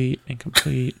 incomplete.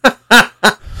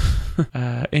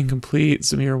 Incomplete,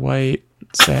 Zamir White,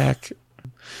 sack.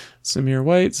 Zamir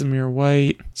White,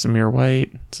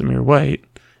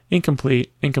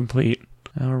 incomplete.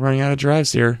 We're running out of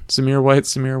drives here. Zamir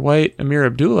White, Amir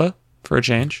Abdullah for a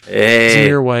change. Hey.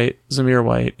 Zamir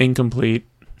White, incomplete.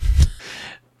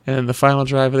 And then the final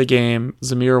drive of the game,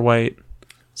 Zamir White,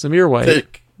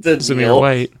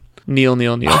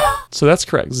 Neal. So that's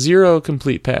correct. 0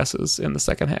 complete passes in the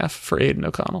second half for Aiden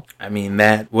O'Connell. I mean,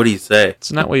 what do you say?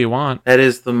 It's not what you want. That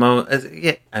is the most.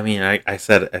 Yeah, I mean, I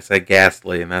said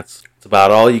ghastly, and that's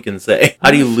about all you can say. How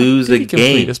do you lose a game?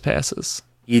 Complete his passes.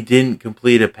 You didn't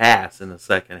complete a pass in the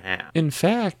second half. In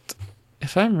fact,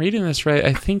 if I'm reading this right,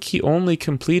 I think he only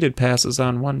completed passes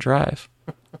on 1 drive.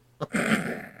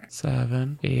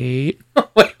 7, 8,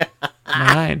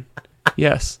 9.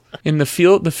 Yes. In the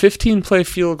 15-play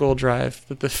field goal drive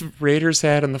that the Raiders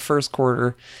had in the first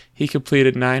quarter, he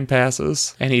completed 9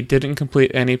 passes, and he didn't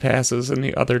complete any passes in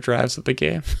the other drives of the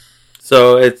game.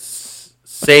 So it's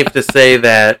safe to say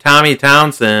that Tommy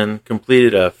Townsend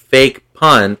completed a fake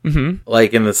punt,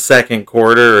 like in the second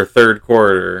quarter or third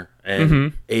quarter,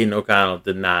 and Aiden O'Connell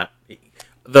did not.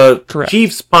 The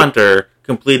Chiefs punter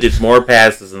completed more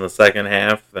passes in the second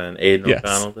half than Aiden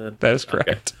O'Connell did. That is correct.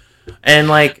 Okay. And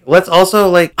let's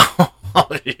also wait,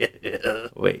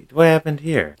 what happened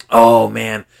here? Oh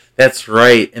man, that's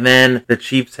right. And then the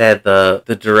Chiefs had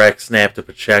the direct snap to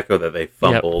Pacheco that they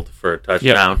fumbled for a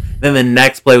touchdown. Then the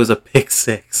next play was a pick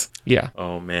 6. Yeah.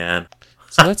 Oh man.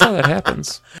 So that's how that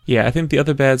happens. Yeah, I think the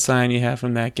other bad sign you have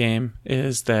from that game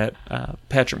is that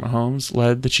Patrick Mahomes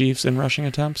led the Chiefs in rushing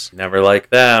attempts. Never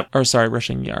like that. Or sorry,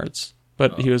 rushing yards.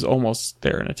 But he was almost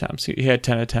there in attempts. He had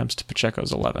 10 attempts to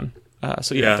Pacheco's 11.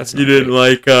 So that's you didn't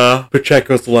like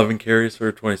Pacheco's 11 carries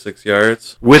for 26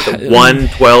 yards with one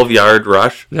 12-yard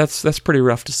rush. That's pretty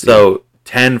rough to see. So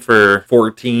 10 for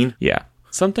 14. Yeah,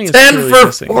 something is 10 really for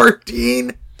missing.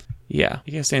 14. Yeah, I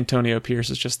guess Antonio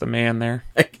Pierce is just the man there.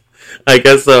 I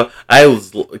guess so.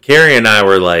 Carrie and I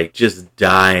were just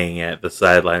dying at the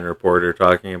sideline reporter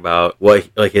talking about what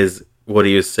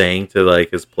he was saying to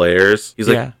his players. He's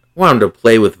I want him to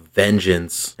play with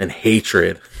vengeance and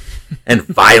hatred. And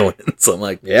violence. I'm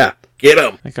like, yeah, get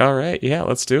him. All right, yeah,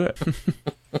 let's do it.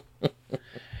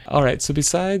 All right, so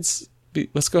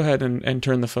let's go ahead and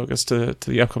turn the focus to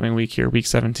the upcoming week here, week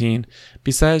 17.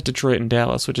 Besides Detroit and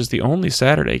Dallas, which is the only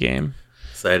Saturday game,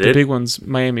 excited. The big one's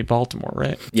Miami-Baltimore,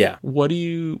 right? Yeah. What do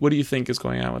you think is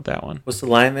going on with that one? What's the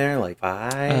line there?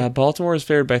 5? Baltimore is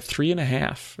favored by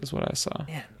 3.5, is what I saw.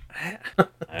 Man,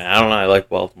 I don't know. I like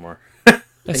Baltimore.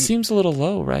 That seems a little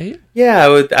low, right? Yeah,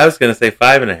 I was going to say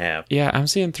 5.5. Yeah, I'm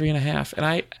seeing 3.5. And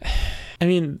I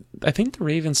mean, I think the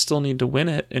Ravens still need to win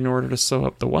it in order to sew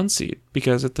up the 1 seed.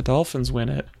 Because if the Dolphins win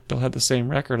it, they'll have the same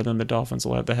record, and then the Dolphins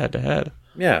will have the head-to-head.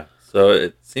 Yeah, so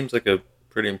it seems like a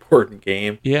pretty important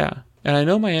game. Yeah. And I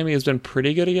know Miami has been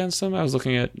pretty good against them. I was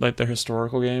looking at like their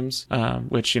historical games,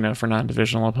 which, for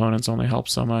non-divisional opponents only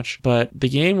helps so much. But the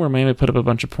game where Miami put up a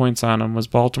bunch of points on them was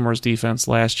Baltimore's defense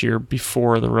last year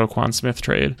before the Roquan Smith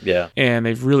trade. Yeah. And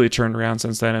they've really turned around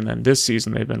since then. And then this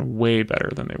season, they've been way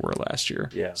better than they were last year.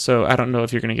 Yeah. So I don't know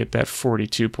if you're going to get that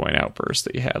 42-point outburst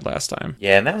that you had last time.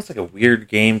 Yeah, and that was like a weird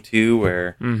game too,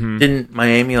 where didn't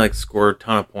Miami like score a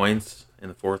ton of points in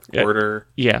the fourth quarter?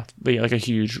 Yeah, like a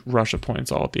huge rush of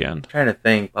points all at the end. I'm trying to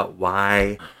think about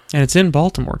why. And it's in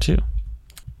Baltimore too.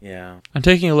 Yeah. I'm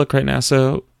taking a look right now.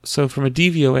 So from a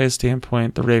DVOA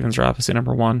standpoint, the Ravens are obviously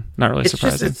number one. Not really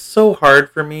surprising. It's so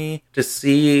hard for me to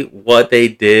see what they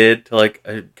did to like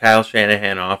a Kyle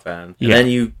Shanahan offense. And then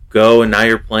you go and now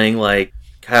you're playing like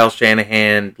Kyle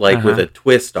Shanahan with a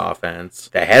twist offense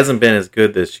that hasn't been as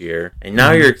good this year. And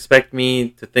now you're expecting me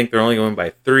to think they're only going by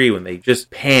 3 when they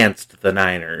just pantsed the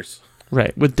Niners.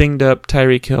 Right, with dinged up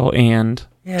Tyreek Hill and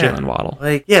Jalen Waddle.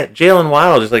 Jalen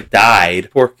Waddle just died.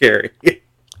 Poor Gary.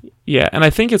 Yeah, and I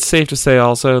think it's safe to say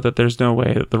also that there's no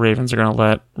way that the Ravens are going to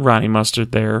let Ronnie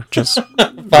Mustard there just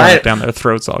run it down their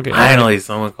throats all game. Finally,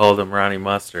 someone called him Ronnie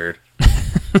Mustard.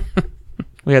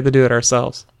 We had to do it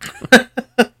ourselves.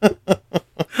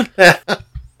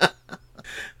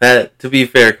 That, to be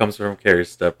fair, comes from Carrie's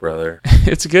stepbrother.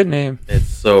 It's a good name. It's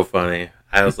so funny.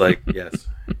 I was like, yes.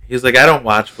 He's like, I don't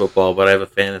watch football, but I have a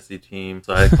fantasy team,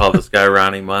 so I call this guy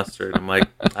Ronnie Mustard. I'm like,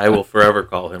 I will forever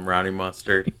call him Ronnie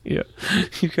Mustard. Yeah,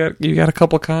 you got a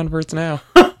couple converts now.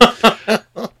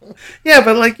 Yeah,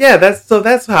 but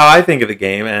that's how I think of the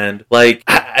game, and like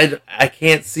I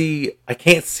can't see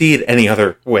it any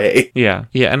other way. Yeah,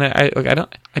 and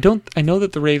I know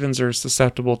that the Ravens are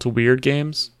susceptible to weird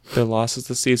games. Their losses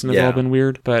this season have all been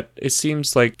weird, but it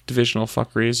seems like divisional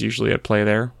fuckery is usually at play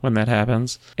there when that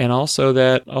happens, and also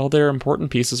that all their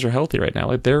important pieces are healthy right now.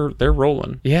 Like they're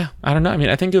rolling. Yeah, I don't know. I mean,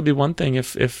 I think it would be one thing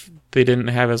if they didn't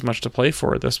have as much to play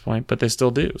for at this point, but they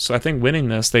still do. So I think winning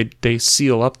this, they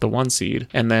seal up the 1 seed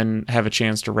and then have a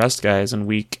chance to rest guys in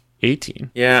week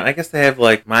 18. Yeah, I guess they have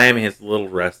Miami has a little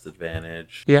rest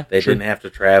advantage. Yeah, they didn't have to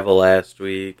travel last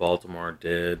week. Baltimore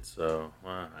did, so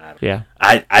I don't know.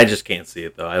 I just can't see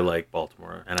it though. I like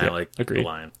Baltimore and I like the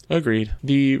Lions. Agreed.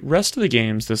 The rest of the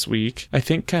games this week, I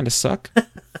think, kind of suck.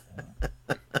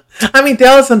 I mean,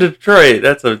 Dallas and Detroit,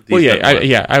 that's a decent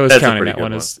one. I was counting that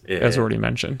one as already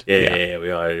mentioned. Yeah,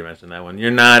 we already mentioned that one.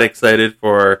 You're not excited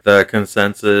for the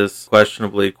consensus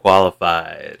questionably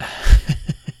qualified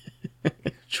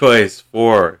choice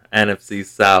for NFC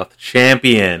South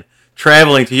champion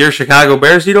traveling to your Chicago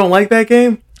Bears. You don't like that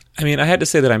game? I mean, I had to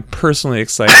say that I'm personally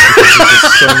excited because there's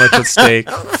just so much at stake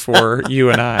for you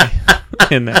and I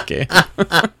in that game.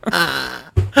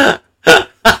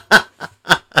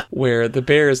 Where the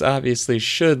Bears obviously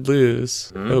should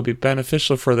lose. It would be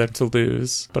beneficial for them to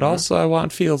lose. But also I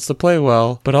want Fields to play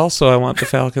well. But also I want the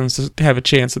Falcons to have a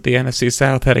chance at the NFC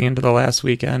South heading into the last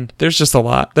weekend. There's just a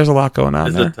lot. There's a lot going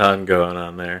on there. There's a ton going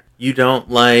on there. You don't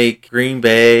like Green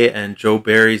Bay and Joe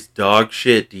Barry's dog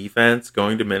shit defense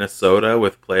going to Minnesota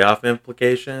with playoff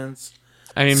implications?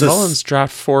 I mean, Mullins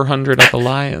dropped 400 at the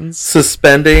Lions.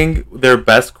 Suspending their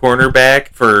best cornerback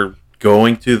for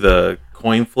going to the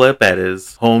coin flip at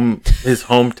his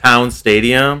hometown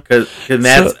stadium because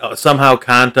that's somehow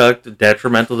conduct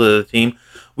detrimental to the team.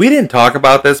 We didn't talk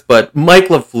about this, but Mike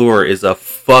LaFleur is a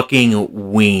fucking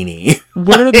weenie.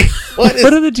 What are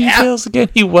the details again?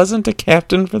 He wasn't a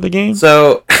captain for the game.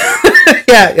 So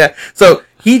yeah. So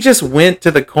he just went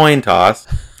to the coin toss.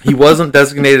 He wasn't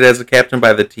designated as a captain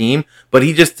by the team, but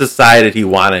he just decided he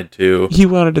wanted to. He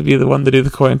wanted to be the one to do the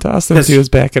coin toss since he was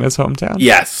back in his hometown.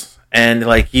 Yes. And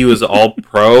he was all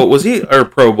pro. Was he or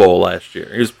Pro Bowl last year?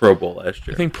 He was Pro Bowl last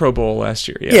year. I think Pro Bowl last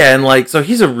year. Yeah. Yeah, and so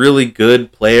he's a really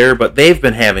good player, but they've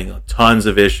been having tons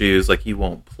of issues. He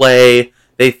won't play.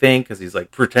 They think because he's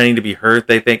pretending to be hurt.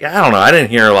 They think I don't know. I didn't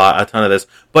hear a ton of this,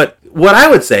 but what I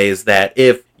would say is that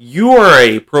if you are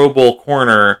a Pro Bowl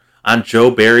corner on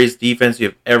Joe Barry's defense, you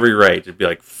have every right to be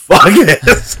like, fuck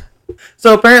this.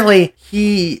 So apparently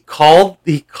he called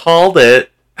it.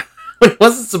 He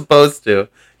wasn't supposed to.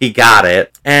 He got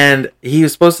it, and he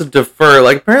was supposed to defer.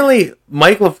 Apparently,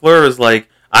 Mike LaFleur was like,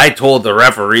 I told the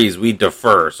referees we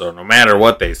defer, so no matter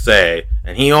what they say.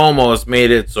 And he almost made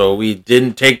it so we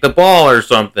didn't take the ball or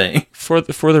something. For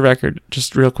the record,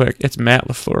 just real quick, it's Matt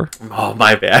LaFleur. Oh,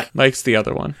 my bad. Mike's the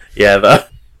other one. Yeah,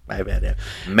 my bad. Yeah.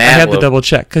 I had to double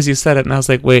check because you said it, and I was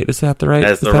like, wait, is that the right?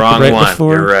 That's the wrong one.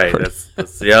 LaFleur? You're right.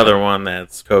 That's the other one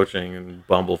that's coaching in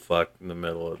Bumblefuck in the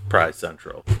middle of Pride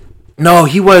Central. No,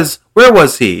 he was. Where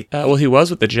was he? Well, he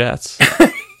was with the Jets.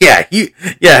 Yeah,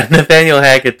 Nathaniel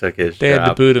Hackett took his job. They had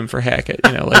to boot him for Hackett,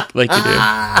 like you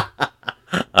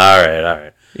do. All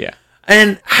right. Yeah.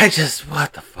 And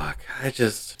what the fuck?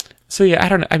 So, yeah, I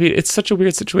don't know. I mean, it's such a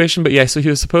weird situation, but yeah, so he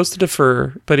was supposed to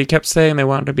defer, but he kept saying they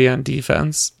wanted to be on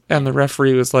defense, and the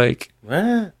referee was like,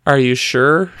 what? Are you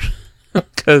sure?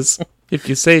 Because if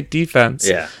you say defense,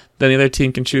 yeah, then the other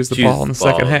team can choose the ball in the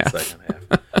second half.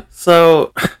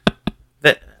 So,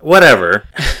 whatever.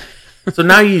 So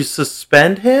now you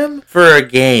suspend him for a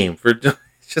game. It's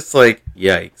just like,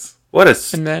 yikes.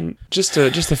 And then just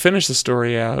to finish the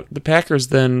story out, the Packers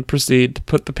then proceed to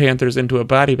put the Panthers into a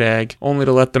body bag, only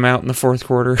to let them out in the fourth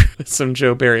quarter with some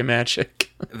Joe Barry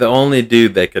magic. The only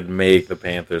dude that could make the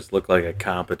Panthers look like a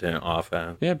competent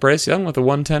offense. Yeah, Bryce Young with a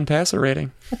 110 passer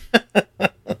rating.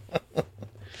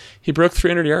 He broke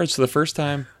 300 yards for the first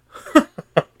time.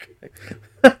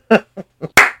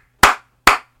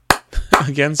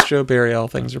 Against Joe Barry, all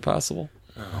things are possible.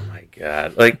 Oh my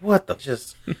God! Like what the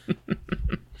just.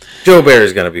 Joe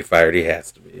Barry's going to be fired. He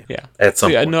has to be. Yeah. At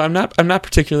some point. No, I'm not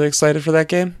particularly excited for that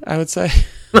game, I would say.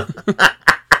 Chiefs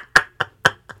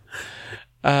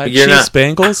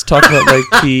Bengals, talk about like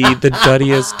the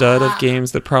duddiest dud of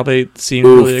games that probably seemed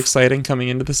really exciting coming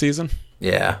into the season.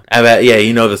 Yeah. I bet,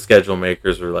 the schedule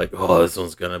makers were like, oh, this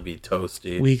one's going to be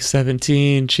toasty. Week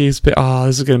 17, Chiefs, this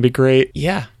is going to be great.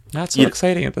 Yeah. Not so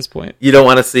exciting at this point. You don't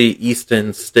want to see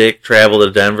Easton Stick travel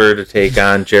to Denver to take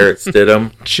on Jarrett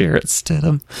Stidham? Jarrett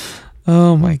Stidham.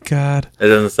 Oh, my God. It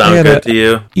doesn't sound good to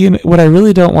you? You know, what I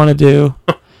really don't want to do...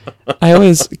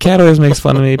 Kat always makes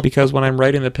fun of me because when I'm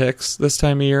writing the picks this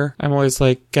time of year, I'm always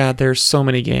like, God, there's so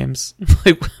many games.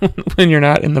 Like when you're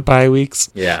not in the bye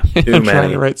weeks. Yeah, I'm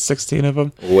trying to write 16 of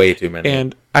them. Way too many.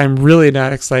 And I'm really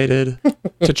not excited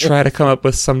to try to come up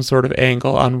with some sort of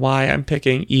angle on why I'm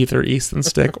picking either Easton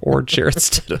Stick or Jarrett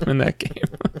Stidham in that game.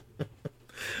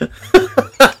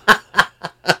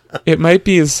 It might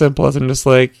be as simple as I'm just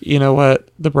like, you know what?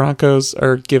 The Broncos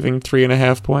are giving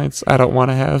 3.5 points. I don't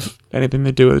want to have anything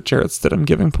to do with Jarrett Stidham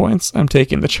giving points. I'm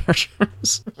taking the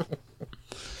Chargers.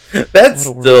 That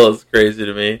still is crazy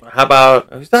to me. How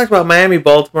about, we talked about Miami,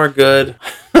 Baltimore, good.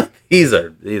 These are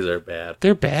bad.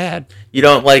 They're bad. You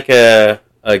don't like a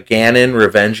Gannon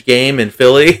revenge game in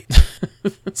Philly?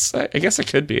 I guess it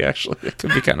could be, actually. It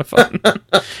could be kind of fun.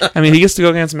 I mean, he gets to go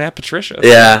against Matt Patricia.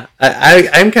 Yeah.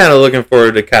 I'm kind of looking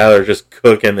forward to Kyler just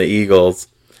cooking the Eagles.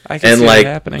 I can see that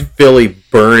happening. Philly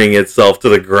burning itself to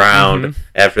the ground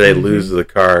after they lose to the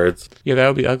Cards. Yeah, that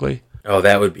would be ugly. Oh,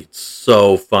 that would be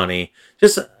so funny.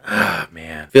 Just,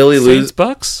 man. Philly Saints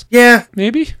Bucks? Yeah.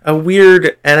 Maybe? A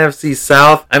weird NFC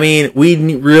South. I mean,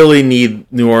 we really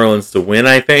need New Orleans to win,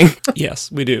 I think.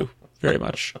 Yes, we do. Very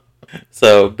much.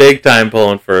 So, big time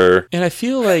pulling for... And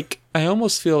I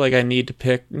almost feel like I need to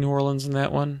pick New Orleans in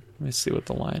that one. Let me see what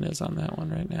the line is on that one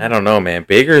right now. I don't know, man.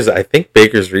 I think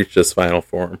Baker's reached his final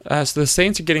form. So the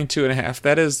Saints are getting 2.5.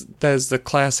 That is the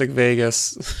classic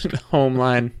Vegas home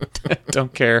line.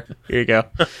 Don't care. Here you go.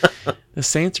 The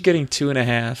Saints are getting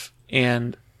 2.5,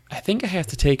 and I think I have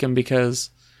to take them because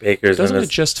doesn't it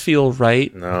just feel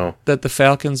right that the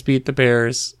Falcons beat the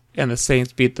Bears and the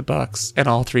Saints beat the Bucks, and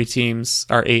all three teams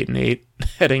are 8-8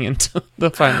 heading into the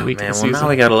final week of the season. Well, now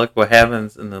we got to look what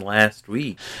happens in the last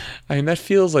week. I mean, that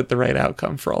feels like the right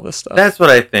outcome for all this stuff. That's what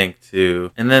I think,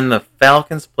 too. And then the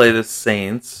Falcons play the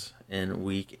Saints in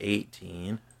week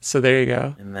 18. So there you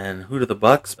go. And then who do the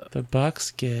Bucks? The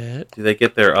Bucks get... Do they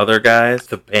get their other guys?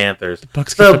 The Panthers. The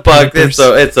Bucks get the Panthers.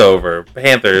 It's over.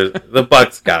 Panthers. The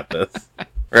Bucks got this.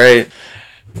 Right?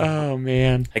 Oh,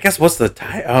 man. I guess what's the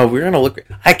tie? Oh, we're going to look...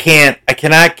 I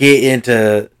cannot get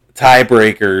into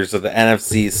tiebreakers of the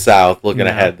NFC South looking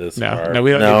ahead this far. No, we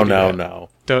don't No.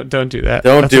 Don't do that.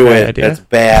 Don't do it. Idea. That's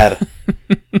bad.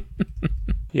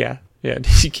 Yeah.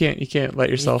 You can't let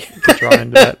yourself get drawn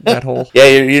into that hole. Yeah,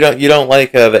 you don't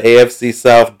like the AFC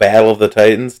South Battle of the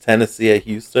Titans, Tennessee at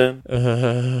Houston?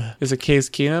 Is it Case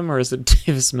Keenum or is it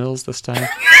Davis Mills this time?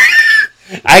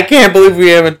 I can't believe we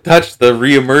haven't touched the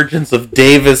reemergence of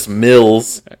Davis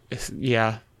Mills.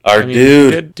 Yeah. Dude.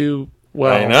 He did do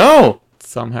well. I know.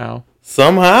 Somehow.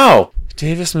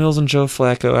 Davis Mills and Joe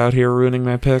Flacco out here ruining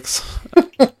my picks.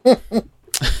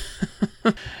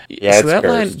 Yeah, so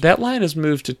that line has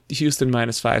moved to Houston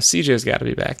 -5. CJ's got to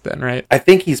be back then, right? I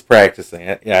think he's practicing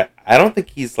it. Yeah, I don't think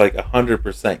he's like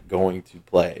 100% going to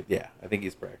play. Yeah, I think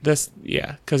he's practicing.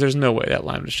 Because there's no way that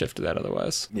line would have shifted that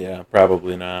otherwise. Yeah,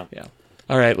 probably not. Yeah.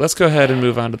 All right, let's go ahead and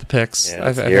move on to the picks. Yeah,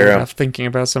 I've had enough thinking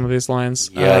about some of these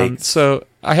lines. So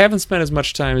I haven't spent as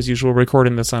much time as usual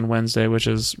recording this on Wednesday, which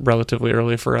is relatively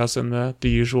early for us in the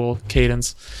usual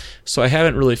cadence. So I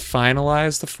haven't really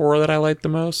finalized the 4 that I like the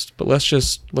most, but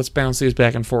let's bounce these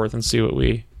back and forth and see what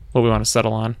we want to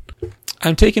settle on.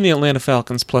 I'm taking the Atlanta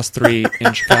Falcons +3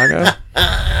 in Chicago.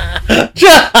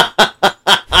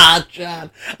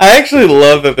 John, I actually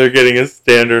love that they're getting a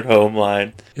standard home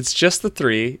line. It's just the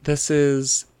 3. This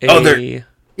is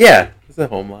yeah, it's a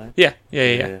home line. Yeah.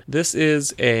 This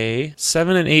is a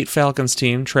 7-8 Falcons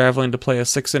team traveling to play a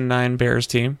 6-9 Bears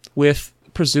team with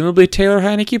presumably Taylor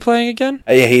Heineke playing again?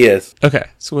 Yeah, he is. Okay,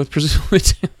 so with presumably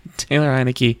Taylor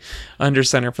Heineke under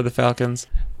center for the Falcons,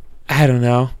 I don't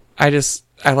know.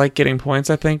 I like getting points,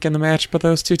 I think, in the match by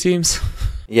those two teams.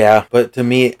 Yeah, but to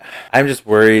me, I'm just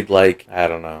worried, like, I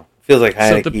don't know. Feels like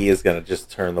Heineke is going to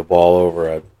just turn the ball over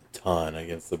a ton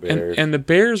against the Bears. And the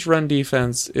Bears' run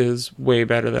defense is way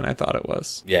better than I thought it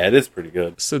was. Yeah, it is pretty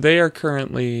good. So the Bears are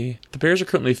currently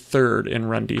 3rd in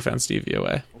run defense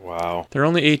DVOA. Wow. They're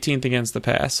only 18th against the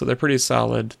pass, so they're pretty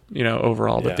solid,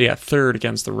 overall. But 3rd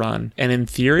against the run. And in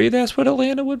theory, that's what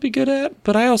Atlanta would be good at.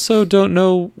 But I also don't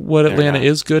know what Atlanta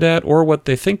is good at or what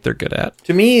they think they're good at.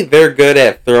 To me, they're good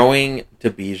at throwing to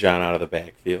Bijan out of the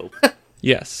backfield.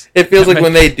 Yes. It feels like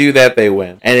when they do that, they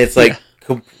win. And it's like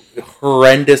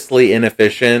horrendously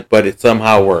inefficient, but it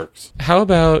somehow works. How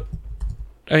about...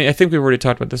 I think we've already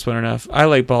talked about this one enough. I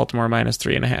like Baltimore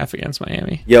 -3.5 against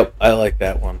Miami. Yep, I like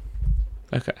that one.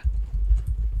 Okay.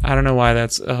 I don't know why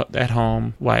that's at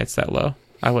home, why it's that low.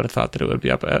 I would have thought that it would be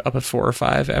up at 4 or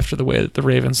 5 after the way that the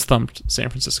Ravens thumped San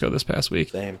Francisco this past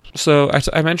week. Same. So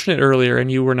I mentioned it earlier, and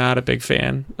you were not a big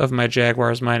fan of my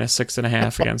Jaguars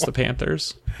 -6.5 against the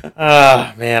Panthers.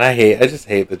 Man, I just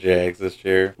hate the Jags this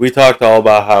year. We talked all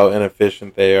about how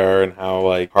inefficient they are and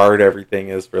how hard everything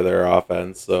is for their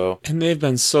offense. And they've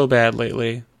been so bad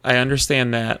lately. I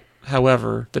understand that.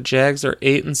 However, the Jags are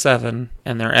 8-7,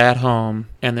 and they're at home,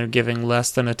 and they're giving less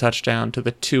than a touchdown to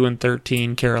the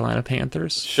 2-13 Carolina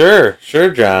Panthers. Sure,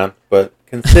 John. But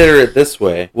consider it this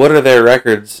way: what are their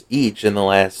records each in the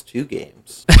last 2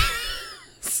 games?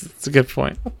 That's a good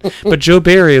point. But Joe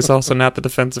Barry is also not the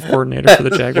defensive coordinator for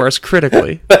the Jaguars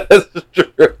critically. That's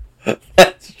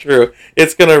true.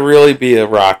 It's gonna really be a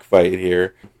rock fight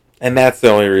here, and that's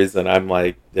the only reason I'm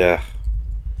like,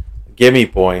 give me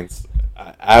points.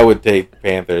 I would take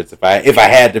Panthers if I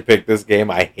had to pick this game.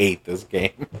 I hate this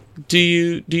game. Do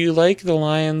you like the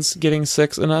Lions getting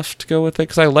 6 enough to go with it?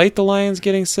 Because I like the Lions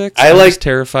getting 6. I'm just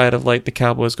terrified of the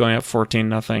Cowboys going up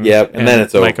 14-0. Yep, and then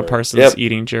it's over. Micah Parsons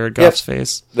eating Jared Goff's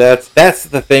face. That's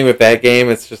the thing with that game.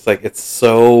 It's just it's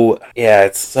so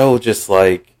just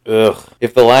ugh.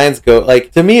 If the Lions go,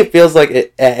 to me, it feels like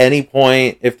at any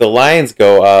point, if the Lions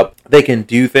go up, they can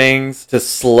do things to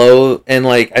slow, and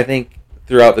I think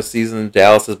throughout the season,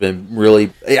 Dallas has been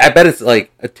really, I bet it's a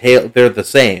tail, they're the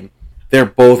same. They're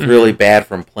both really bad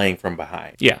from playing from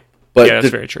behind. Yeah. But that's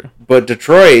very true. But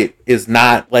Detroit is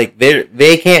not,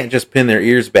 they can't just pin their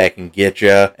ears back and get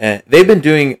you. And they've been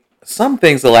doing some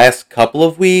things the last couple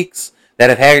of weeks that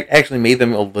have actually made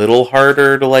them a little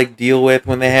harder to deal with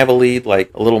when they have a lead, a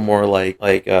little more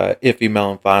Iffy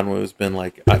Melifonwu has been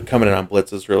coming in on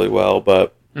blitzes really well,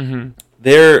 but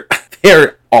they're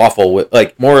awful with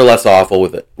more or less awful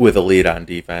with a lead on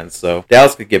defense. So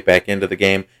Dallas could get back into the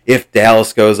game. If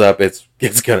Dallas goes up, it's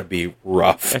gonna be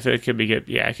rough. If it could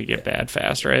it could get bad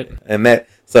fast, right? And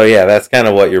that's kind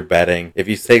of what you're betting. If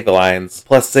you take the Lions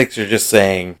 +6, you're just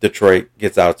saying Detroit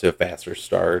gets out to a faster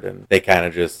start and they kind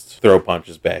of just throw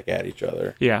punches back at each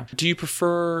other. Yeah. Do you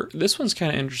prefer? This one's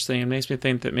kind of interesting. It makes me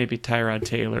think that maybe Tyrod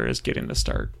Taylor is getting the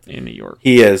start in New York.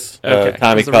 He is. Okay.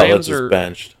 Tommy Cutlets is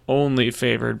benched. Only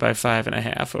favored by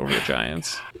 5.5 over the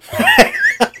Giants.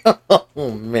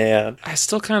 Oh man, I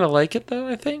still kind of like it though.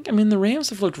 I think. I mean, the Rams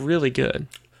have looked really good.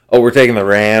 Oh, we're taking the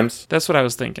Rams. That's what I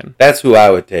was thinking. That's who I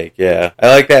would take. Yeah, I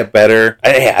like that better.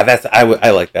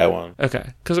 I like that one.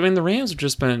 Okay, because the Rams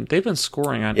have they've been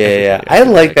scoring on. Yeah. I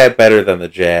like that better than the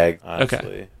Jags.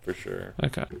 Honestly, for sure.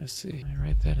 Okay, let's see. I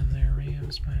write that in there.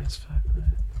 Rams -5.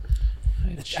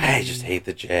 I just hate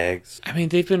the Jags. I mean,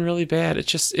 they've been really bad. It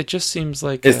just seems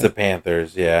like it's the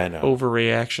Panthers. Yeah, I know.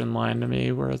 Overreaction line to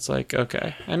me, where it's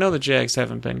okay, I know the Jags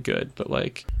haven't been good, but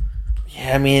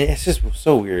yeah, I mean, it's just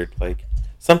so weird.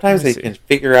 Sometimes they can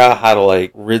figure out how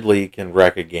to Ridley can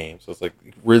wreck a game. So it's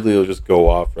Ridley will just go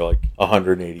off for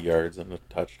 180 yards and a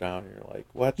touchdown. And you're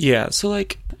what? Yeah, so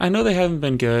I know they haven't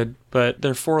been good, but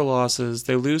they're 4 losses.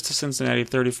 They lose to Cincinnati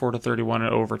 34-31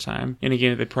 in overtime in a game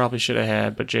that they probably should have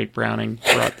had, but Jake Browning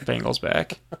brought the Bengals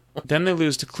back. Then they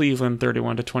lose to Cleveland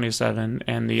 31-27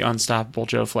 and the unstoppable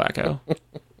Joe Flacco.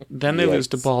 Then they lose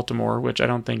to Baltimore, which I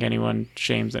don't think anyone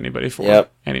shames anybody for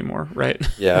anymore, right?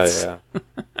 Yeah.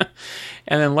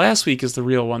 And then last week is the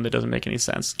real one that doesn't make any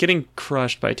sense. Getting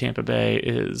crushed by Tampa Bay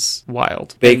is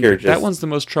wild. That one's the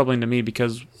most troubling to me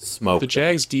because the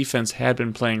Jags defense had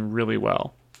been playing really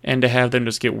well. and to have them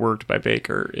just get worked by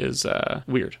Baker is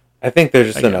weird. I think they're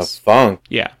just in a funk.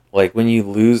 Yeah. Like, when you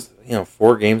lose,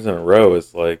 4 games in a row,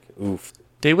 it's like, oof.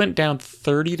 They went down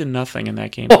 30-0 in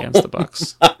that game against the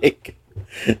Bucks. Like,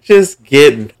 just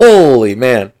getting, holy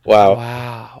man. Wow.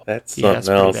 Wow. That's something that's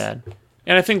else. pretty bad.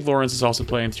 And I think Lawrence is also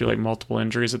playing through like multiple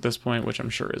injuries at this point, which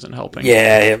I'm sure isn't helping.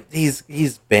 Yeah,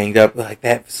 he's banged up. Like,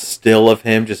 that still of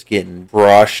him just getting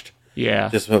brushed. Yeah.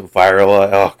 Just went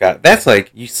viral. Oh, God. That's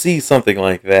like, you see something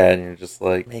like that, and you're just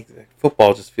like,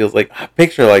 football just feels like, a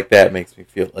picture like that makes me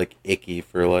feel like icky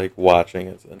for like watching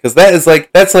it. Because that's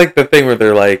like the thing where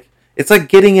they're like, it's like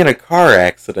getting in a car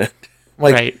accident.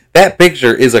 Like, right. That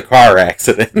picture is a car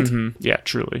accident. Mm-hmm. Yeah,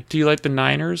 truly. Do you like the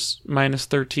Niners minus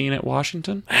 13 at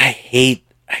Washington? I hate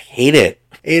it.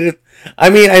 I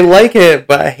mean, I like it,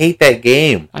 but I hate that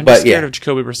game. I'm just scared of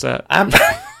Jacoby Brissett.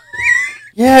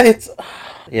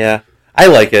 Yeah, I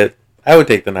like it. I would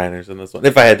take the Niners in this one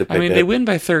if I had to pick. I mean, they win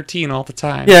by 13 all the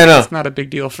time. Yeah, I know. It's not a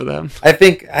big deal for them. I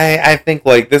think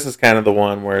like this is kind of the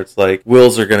one where it's like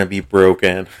wills are going to be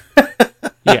broken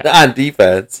on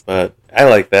defense, but I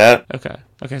like that.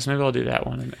 Okay, so maybe I'll do that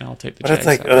one, and I'll take the Jags.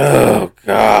 But it's like, oh,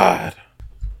 God.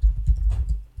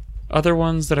 Other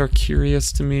ones that are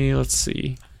curious to me, let's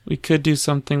see. We could do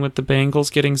something with the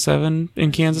Bengals getting 7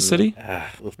 in Kansas City.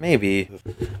 Maybe.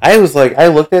 I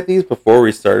looked at these before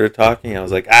we started talking. I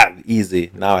was like,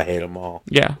 easy. Now I hate them all.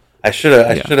 Yeah. I should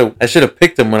have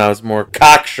picked them when I was more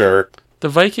cocksure. The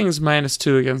Vikings minus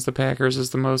 2 against the Packers is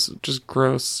the most just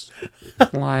gross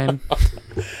line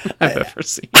I've ever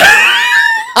seen.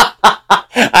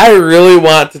 I really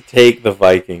want to take the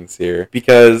Vikings here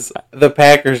because the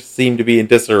Packers seem to be in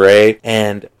disarray,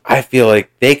 and I feel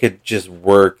like they could just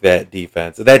work that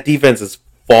defense. That defense is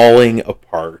falling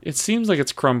apart. It seems like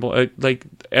it's crumbling. Like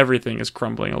everything is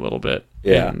crumbling a little bit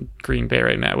in Green Bay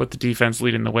right now, with the defense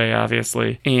leading the way,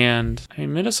 obviously. And I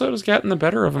mean, Minnesota's gotten the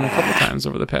better of them a couple times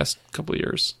over the past couple of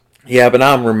years. Yeah, but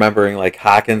now I'm remembering like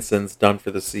Hawkinson's done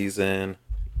for the season.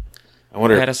 I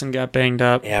wonder. Addison got banged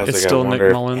up. Yeah, it's still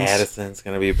Nick Mullins. Addison's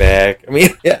gonna be back. I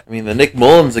mean, the Nick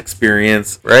Mullins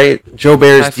experience, right? Joe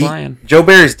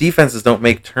Barry's defenses don't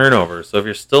make turnovers, so if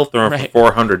you're still throwing for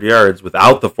 400 yards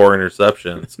without the 4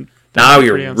 interceptions, now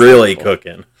you're really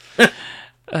cooking.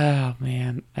 Oh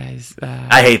man,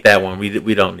 I hate that one.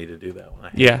 We don't need to do that one.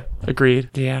 Agreed.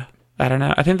 Yeah. I don't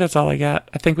know. I think that's all I got.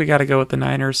 I think we got to go with the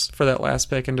Niners for that last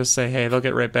pick and just say, hey, they'll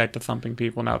get right back to thumping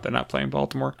people now that they're not playing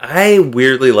Baltimore. I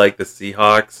weirdly like the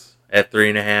Seahawks at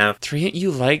 3.5.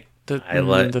 You like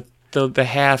the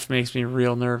half makes me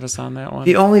real nervous on that one.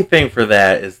 The only thing for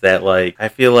that is that like I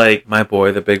feel like my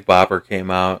boy the Big Bopper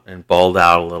came out and balled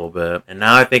out a little bit, and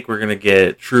now I think we're gonna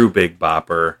get true Big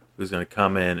Bopper, who's going to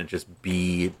come in and just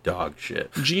be dog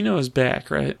shit. Gino is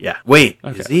back, right? Yeah. Wait,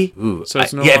 is he? Ooh, so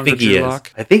it's no longer I think Drew he Lock?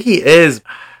 is. I think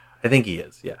he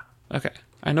is, yeah. Okay.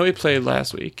 I know he played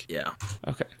last week. Yeah.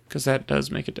 Okay, because that does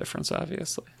make a difference,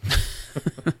 obviously.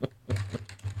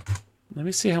 Let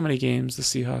me see how many games the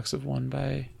Seahawks have won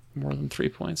by more than 3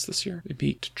 points this year. They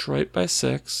beat Detroit by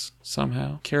 6,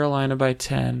 somehow. Carolina by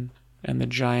 10. And the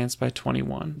Giants by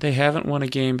 21. They haven't won a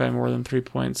game by more than 3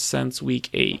 points since week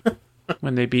 8.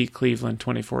 When they beat Cleveland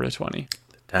 24-20.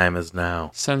 The time is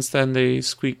now. Since then, they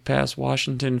squeaked past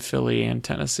Washington, Philly, and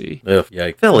Tennessee. Ugh,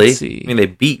 yeah, Philly. I mean, they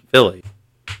beat Philly.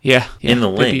 Yeah, in the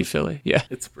lane. They beat Philly. Yeah,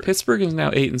 Pittsburgh is now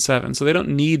 8-7, so they don't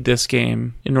need this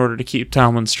game in order to keep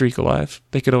Tomlin's streak alive.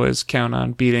 They could always count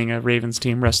on beating a Ravens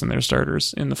team resting their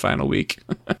starters in the final week.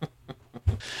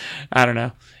 I don't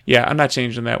know. Yeah, I'm not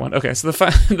changing that one. Okay, so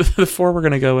the 4 we're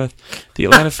going to go with. The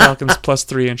Atlanta Falcons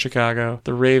 +3 in Chicago.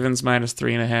 The Ravens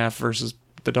 -3.5 versus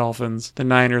the Dolphins. The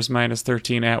Niners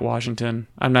 -13 at Washington.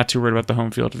 I'm not too worried about the home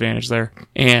field advantage there.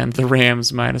 And the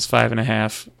Rams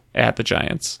 -5.5 at the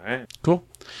Giants. All right. Cool.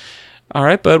 All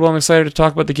right, bud. Well, I'm excited to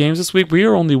talk about the games this week. We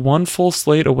are only one full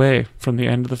slate away from the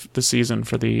end of the season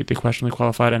for the Questionably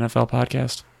Qualified NFL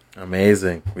podcast.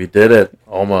 Amazing. We did it.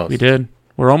 Almost. We did.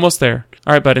 We're almost there.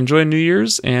 All right, bud. Enjoy New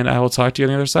Year's, and I will talk to you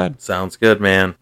on the other side. Sounds good, man.